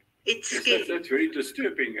 It's scary. That's very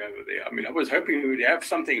disturbing over there. I mean, I was hoping we would have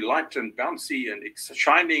something light and bouncy and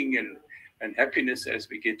shining and happiness as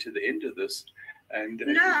we get to the end of this. And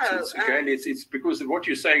it's because of what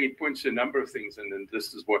you're saying. It points to a number of things, and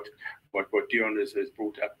this is what Dion has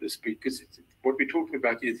brought up this week. Because what we're talking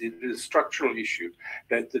about is a structural issue,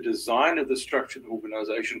 that the design of the structure of the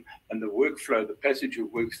organization and the workflow, the passage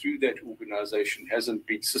of work through that organization hasn't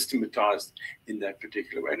been systematized in that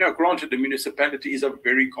particular way. Now, granted, the municipality is a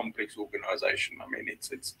very complex organization. I mean,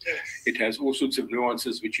 it has all sorts of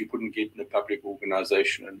nuances which you couldn't get in a public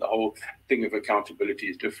organization, and the whole thing of accountability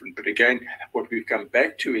is different. But again, what we've come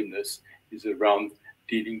back to in this is around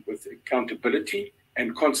dealing with accountability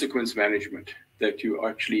and consequence management, that you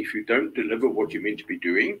actually, if you don't deliver what you're meant to be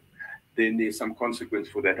doing, then there's some consequence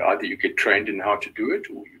for that. Either you get trained in how to do it,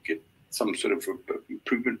 or you get some sort of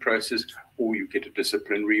improvement process, or you get a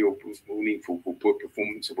disciplinary or warning for poor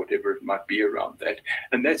performance or whatever it might be around that.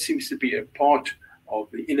 And that seems to be a part of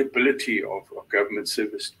the inability of government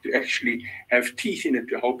service to actually have teeth in it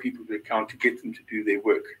to hold people to account, to get them to do their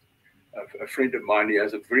work. A friend of mine, he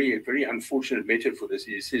has a very, very unfortunate metaphor for this.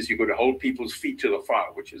 He says you've got to hold people's feet to the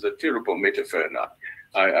fire, which is a terrible metaphor. Now,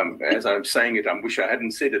 as I'm saying it, I wish I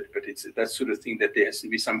hadn't said it, but it's that sort of thing, that there has to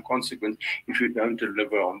be some consequence if you don't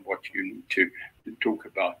deliver on what you need to talk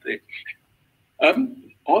about there.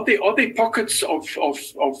 Are there pockets of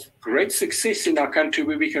great success in our country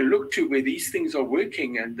where we can look to, where these things are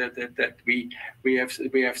working, and that we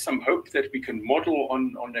have some hope that we can model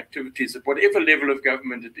on activities at whatever level of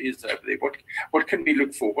government it is over there? What can we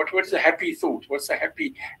look for? What's a happy thought? What's a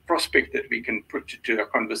happy prospect that we can put to our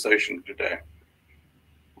conversation today?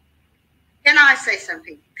 Can I say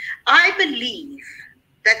something? I believe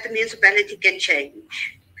that the municipality can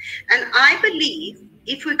change. And I believe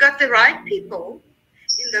if we got the right people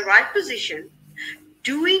in the right position,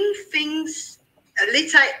 doing things,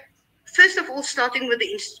 let's say, first of all, starting with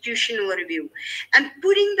the institutional review and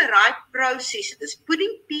putting the right processes,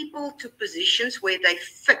 putting people to positions where they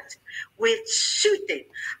fit, where it suits them.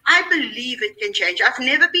 I believe it can change. I've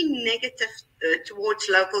never been negative towards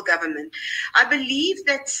local government. I believe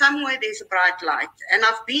that somewhere there's a bright light, and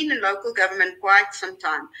I've been in local government quite some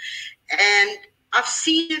time, and I've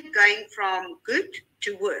seen it going from good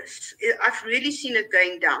to worse. I've really seen it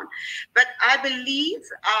going down. But I believe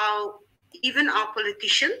even our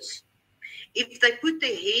politicians, if they put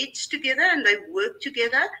their heads together and they work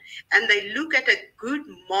together and they look at a good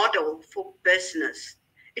model for business,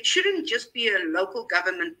 it shouldn't just be a local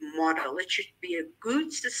government model. It should be a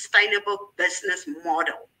good, sustainable business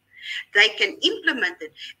model. They can implement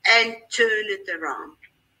it and turn it around.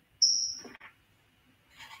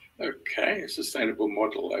 Okay, a sustainable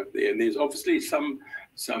model out there. And there's obviously some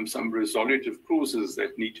resolutive clauses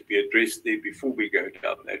that need to be addressed there before we go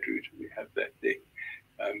down that route. We have that there.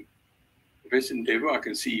 Professor Ndebo, I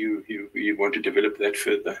can see you want to develop that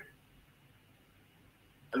further.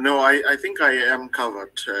 No, I think I am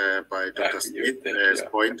covered by Dr. Smith's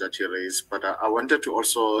point that you raised, but I wanted to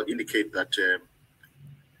also indicate that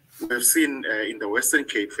we've seen in the Western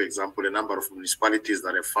Cape, for example, a number of municipalities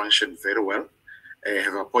that have functioned very well,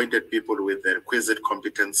 have appointed people with the requisite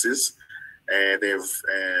competencies. They've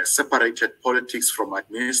separated politics from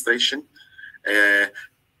administration.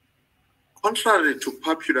 Contrary to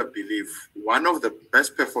popular belief, one of the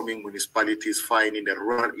best performing municipalities fine in the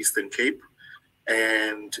rural Eastern Cape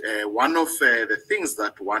And one of the things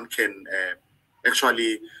that one can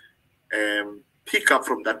actually pick up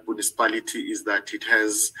from that municipality is that it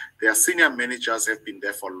has, their senior managers have been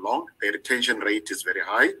there for long, their retention rate is very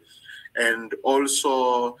high, and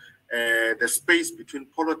also the space between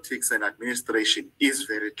politics and administration is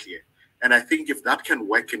very clear. And I think if that can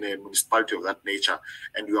work in a municipality of that nature,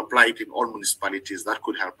 and you apply it in all municipalities, that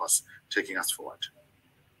could help us, taking us forward.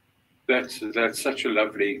 That's such a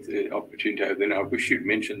lovely opportunity. Then I wish you'd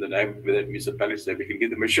mentioned the name of that municipality so we can give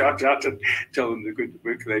them a shout out and tell them the good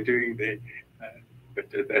work they're doing there.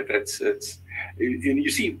 But that's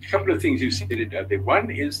you see a couple of things you said it there.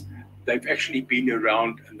 One is they've actually been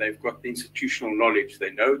around and they've got the institutional knowledge.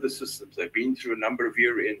 They know the systems. They've been through a number of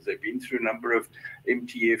year ends. They've been through a number of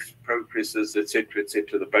MTF progresses, etc.,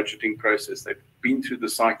 the budgeting process. They've been through the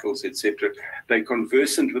cycles, etc. They're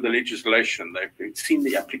conversant with the legislation. They've seen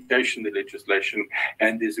the application of the legislation,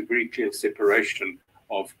 and there's a very clear separation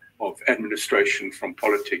of administration from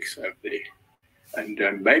politics over there. And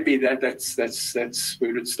maybe that's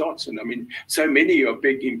where it starts. And I mean, so many of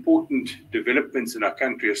big, important developments in our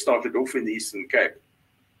country have started off in the Eastern Cape.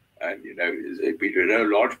 And, you know, we know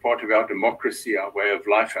a large part of our democracy, our way of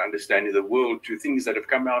life, our understanding of the world, to things that have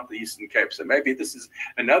come out of the Eastern Cape. So maybe this is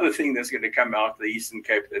another thing that's going to come out of the Eastern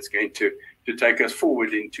Cape that's going to take us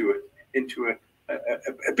forward into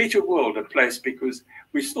a better world, a place, because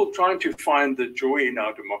we're still trying to find the joy in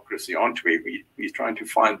our democracy, aren't we? We're trying to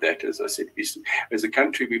find that. As I said, as a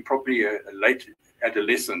country, we're probably a late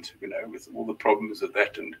adolescent, you know, with all the problems of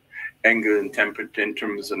that, and anger and temper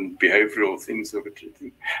tantrums and behavioral things of it.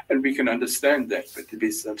 And we can understand that, but it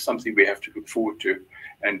is something we have to look forward to.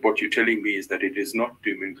 And what you're telling me is that it is not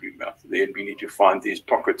doom and gloom out there. We need to find these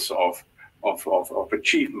pockets of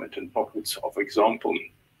achievement and pockets of example.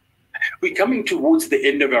 We're coming towards the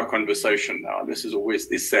end of our conversation now. This is always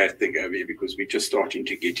this sad thing over here, because we're just starting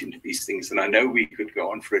to get into these things. And I know we could go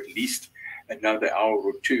on for at least another hour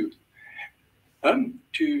or two.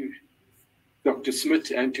 To Dr.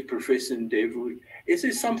 Smith and to Professor Ndebvu, is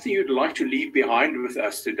there something you'd like to leave behind with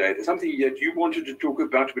us today? There's something that you wanted to talk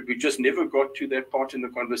about, but we just never got to that part in the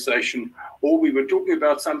conversation, or we were talking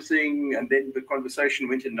about something and then the conversation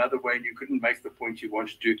went another way and you couldn't make the point you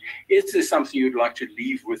wanted to. Is there something you'd like to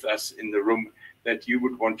leave with us in the room that you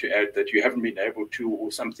would want to add that you haven't been able to,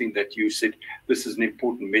 or something that you said, this is an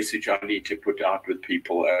important message I need to put out with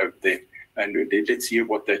people out there? And let's hear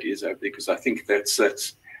what that is out there, because I think that's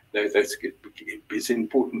it's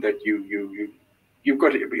important that you've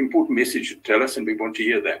got an important message to tell us, and we want to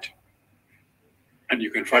hear that. And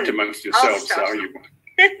you can fight amongst yourselves. So you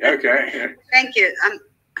okay. Thank you.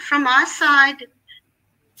 From our side,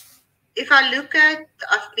 if I look at,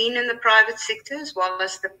 I've been in the private sector as well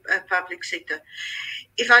as the public sector.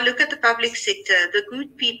 If I look at the public sector, the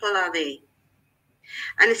good people are there.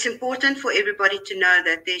 And it's important for everybody to know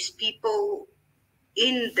that there's people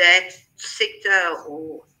in that sector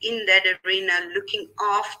or in that arena looking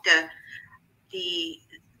after the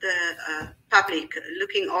public,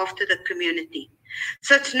 looking after the community.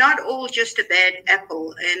 So it's not all just a bad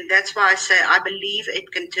apple. And that's why I say I believe it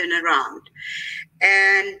can turn around.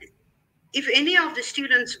 And if any of the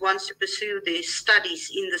students wants to pursue their studies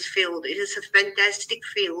in this field, it is a fantastic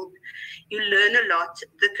field. You learn a lot.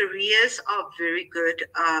 The careers are very good.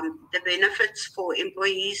 The benefits for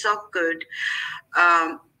employees are good.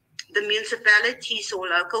 The municipalities or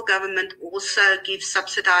local government also give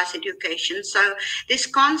subsidized education. So there's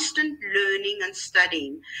constant learning and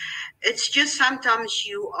studying. It's just sometimes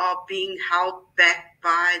you are being held back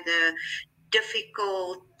by the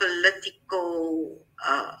difficult political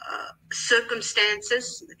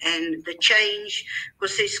circumstances and the change,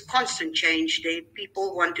 because there's constant change there.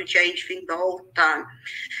 People want to change things the whole time.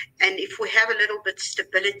 And if we have a little bit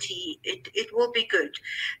stability, it will be good.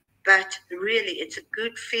 But really, it's a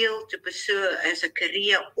good field to pursue as a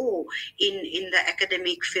career or in the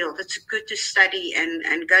academic field. It's good to study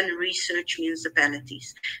and go and research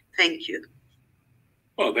municipalities. Thank you.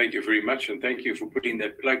 Well, thank you very much, and thank you for putting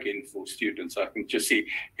that plug in for students. I can just see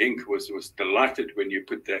Henk was delighted when you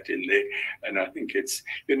put that in there, and I think it's,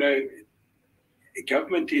 you know,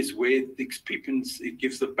 government is where it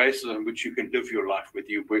gives the basis on which you can live your life, whether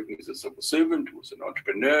you're working as a civil servant or as an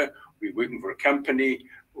entrepreneur, or you're working for a company,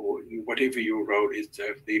 or whatever your role is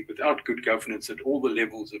there. Without good governance at all the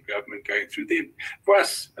levels of government going through them. For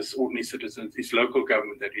us, as ordinary citizens, it's local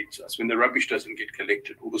government that eats us. When the rubbish doesn't get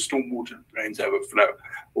collected, or the stormwater drains overflow,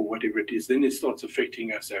 or whatever it is, then it starts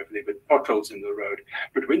affecting us over there with potholes in the road.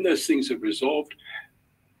 But when those things are resolved,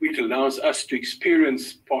 it allows us to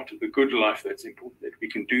experience part of the good life that's important, that we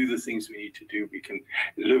can do the things we need to do, we can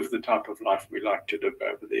live the type of life we like to live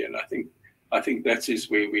over there. And I think I think that is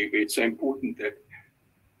where it's so important that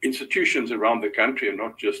institutions around the country are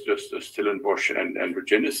not just Stellenbosch and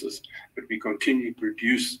Regenesys, but we continue to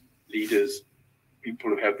produce leaders, people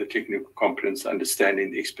who have the technical competence,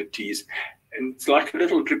 understanding, the expertise. And it's like a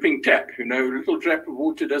little dripping tap, a little drop of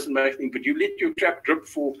water doesn't make anything, but you let your tap drip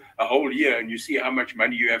for a whole year and you see how much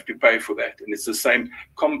money you have to pay for that. And it's the same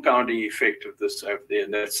compounding effect of this over there.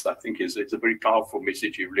 And that's, I think, it's a very powerful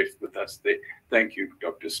message you've left with us there. Thank you,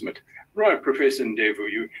 Dr. Smith. Right, Professor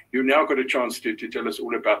Ndevu, you now got a chance to tell us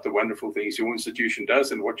all about the wonderful things your institution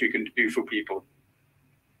does and what you can do for people.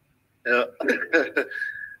 I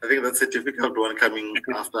think that's a difficult one coming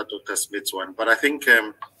after Dr. Smith's one. But I think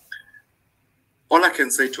all I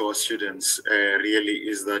can say to our students really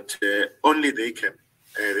is that only they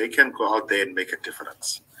can go out there and make a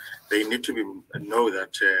difference. They need to know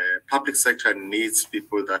that public sector needs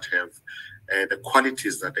people that have the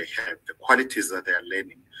qualities that they have, the qualities that they are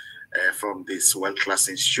learning from this world-class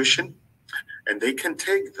institution, and they can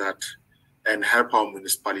take that and help our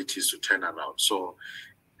municipalities to turn around. So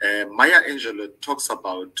Maya Angelou talks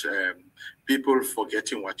about people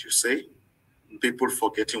forgetting what you say, people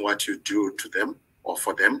forgetting what you do to them or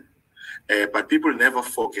for them, but people never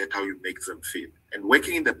forget how you make them feel. And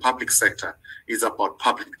working in the public sector is about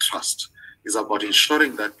public trust. It's about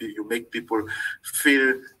ensuring that you make people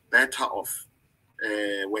feel better off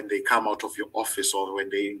when they come out of your office or when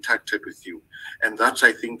they interacted with you. And that,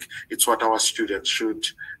 I think, it's what our students should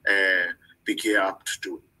be geared up to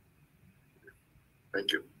do.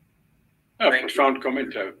 Thank you. A profound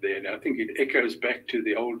comment over there, and I think it echoes back to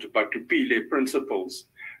the old Batupile principles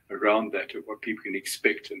around that, of what people can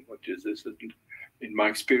expect and what is this. In my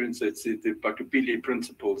experience, it's the Batupile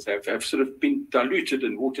principles have sort of been diluted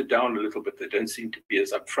and watered down a little bit. They don't seem to be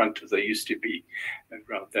as upfront as they used to be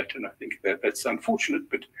around that, and I think that's unfortunate,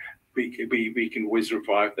 but we can always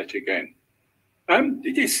revive that again.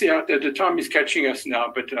 It is the time is catching us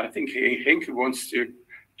now, but I think Henk wants to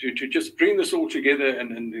just bring this all together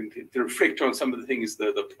and to reflect on some of the things,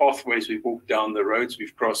 the pathways we've walked down, the roads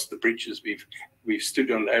we've crossed, the bridges we've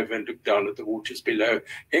stood on over and looked down at the waters below.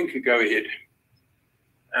 Henk, go ahead.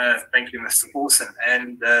 Thank you, Mr. Forson,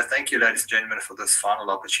 and thank you, ladies and gentlemen, for this final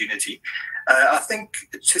opportunity. I think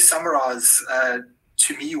to summarize,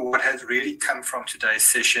 to me, what has really come from today's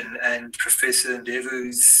session, and Professor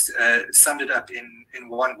Ndevu's summed it up in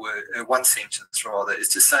one word, one sentence rather, is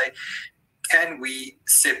to say, can we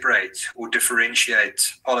separate or differentiate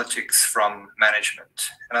politics from management?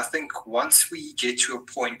 And I think once we get to a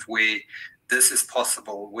point where this is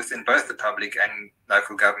possible within both the public and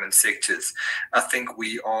local government sectors, I think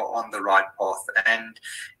we are on the right path. And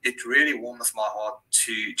it really warms my heart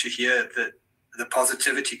to hear the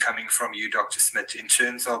positivity coming from you, Dr. Smith, in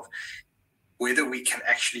terms of whether we can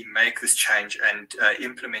actually make this change and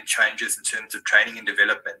implement changes in terms of training and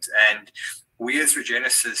development. And we as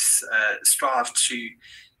Regenesys strive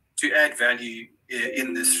to add value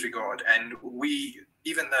in this regard. And we,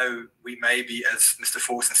 even though we may be, as Mr.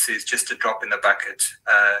 Forson says, just a drop in the bucket,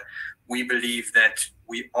 we believe that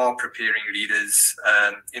we are preparing leaders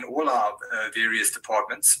in all our various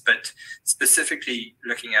departments, but specifically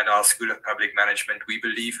looking at our School of Public Management, we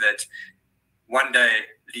believe that one day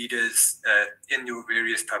leaders in your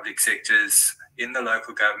various public sectors, in the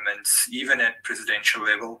local governments, even at presidential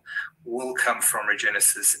level, will come from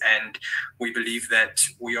Regenesys. And we believe that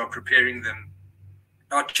we are preparing them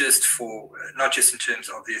not just in terms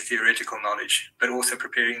of their theoretical knowledge, but also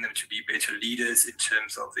preparing them to be better leaders in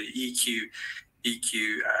terms of the EQ,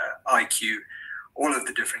 IQ, all of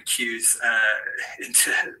the different Qs,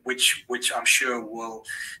 which I'm sure will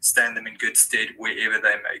stand them in good stead wherever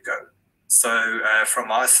they may go. So from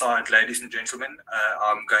my side, ladies and gentlemen,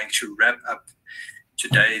 I'm going to wrap up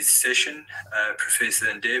today's session. Professor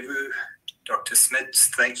Ndevu, Dr. Smith,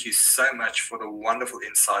 thank you so much for the wonderful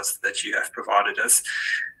insights that you have provided us.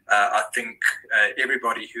 I think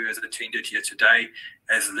everybody who has attended here today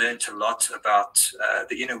has learned a lot about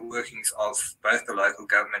the inner workings of both the local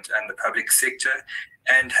government and the public sector,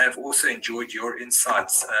 and have also enjoyed your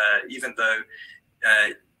insights, even though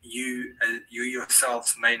you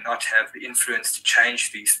yourselves may not have the influence to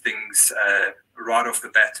change these things right off the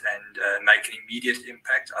bat and make an immediate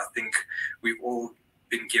impact. I think we've all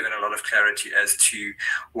been given a lot of clarity as to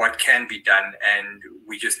what can be done, and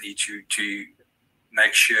we just need to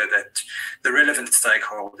make sure that the relevant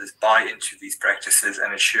stakeholders buy into these practices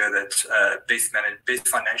and ensure that best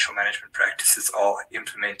financial management practices are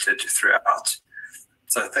implemented throughout.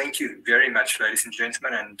 So thank you very much, ladies and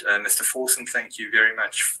gentlemen, and Mr. Forson, thank you very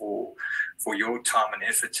much for your time and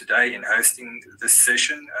effort today in hosting this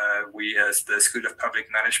session. We, as the School of Public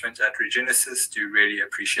Management at Regenesys, do really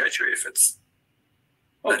appreciate your efforts.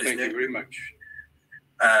 Oh, thank you very much.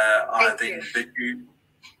 I think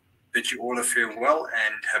that you all are faring well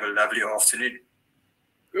and have a lovely afternoon.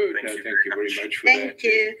 Good. Thank you very much for that. Thank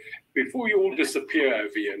you. Before you all disappear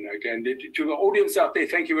over here, and again, to the audience out there,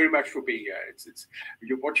 thank you very much for being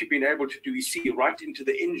here. What you've been able to do is see right into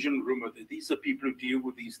the engine room of these are people who deal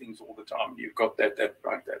with these things all the time. You've got that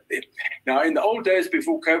right there. Now, in the old days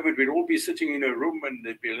before COVID, we'd all be sitting in a room and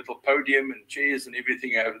there'd be a little podium and chairs and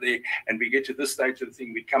everything over there. And we get to this stage of the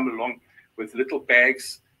thing, we'd come along with little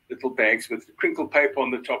bags with crinkle paper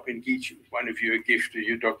on the top and get one of you a gift, to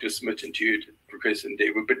you, Dr. Smith, and to you, Professor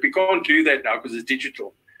Ndevu. But we can't do that now because it's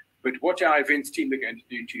digital. But what our events team are going to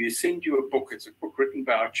do to you is send you a book. It's a book written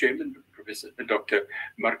by our chairman, Professor Dr.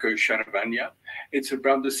 Marco Sharavanya. It's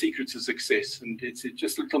around the secrets of success. And it's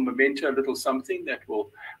just a little memento, a little something that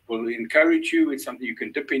will encourage you. It's something you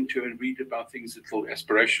can dip into and read about things, little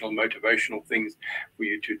aspirational, motivational things for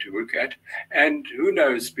you to look at. And who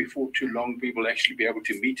knows, before too long, we will actually be able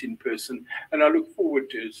to meet in person. And I look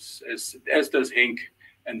forward to, as does Henk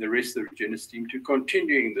and the rest of the Regenesys team, to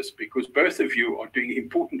continuing this, because both of you are doing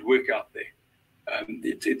important work out there.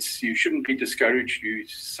 You shouldn't be discouraged.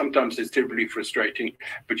 Sometimes it's terribly frustrating,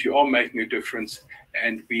 but you are making a difference,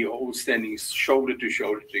 and we are all standing shoulder to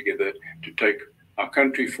shoulder together to take our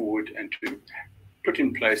country forward and to put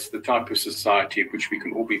in place the type of society which we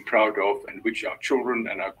can all be proud of, and which our children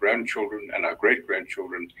and our grandchildren and our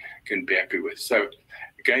great-grandchildren can be happy with. So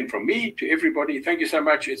again, from me to everybody, thank you so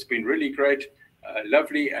much. It's been really great.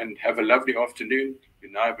 Lovely, and have a lovely afternoon.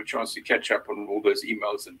 You now have a chance to catch up on all those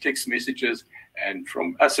emails and text messages. And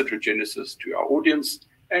from us at Regenesys to our audience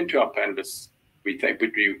and to our panelists, we thank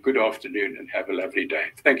you good afternoon and have a lovely day.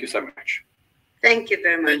 Thank you so much. Thank you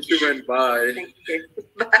very much. Thank you and bye. Thank you.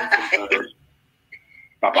 Bye.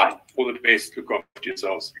 Bye-bye. All the best. Look after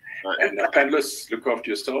yourselves. Bye. And our panelists, look after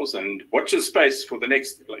yourselves and watch the space for the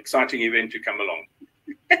next exciting event to come along.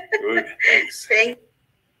 Good. Thanks. Thank you.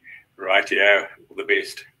 Right, yeah. All the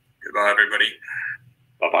best. Goodbye, everybody.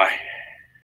 Bye-bye.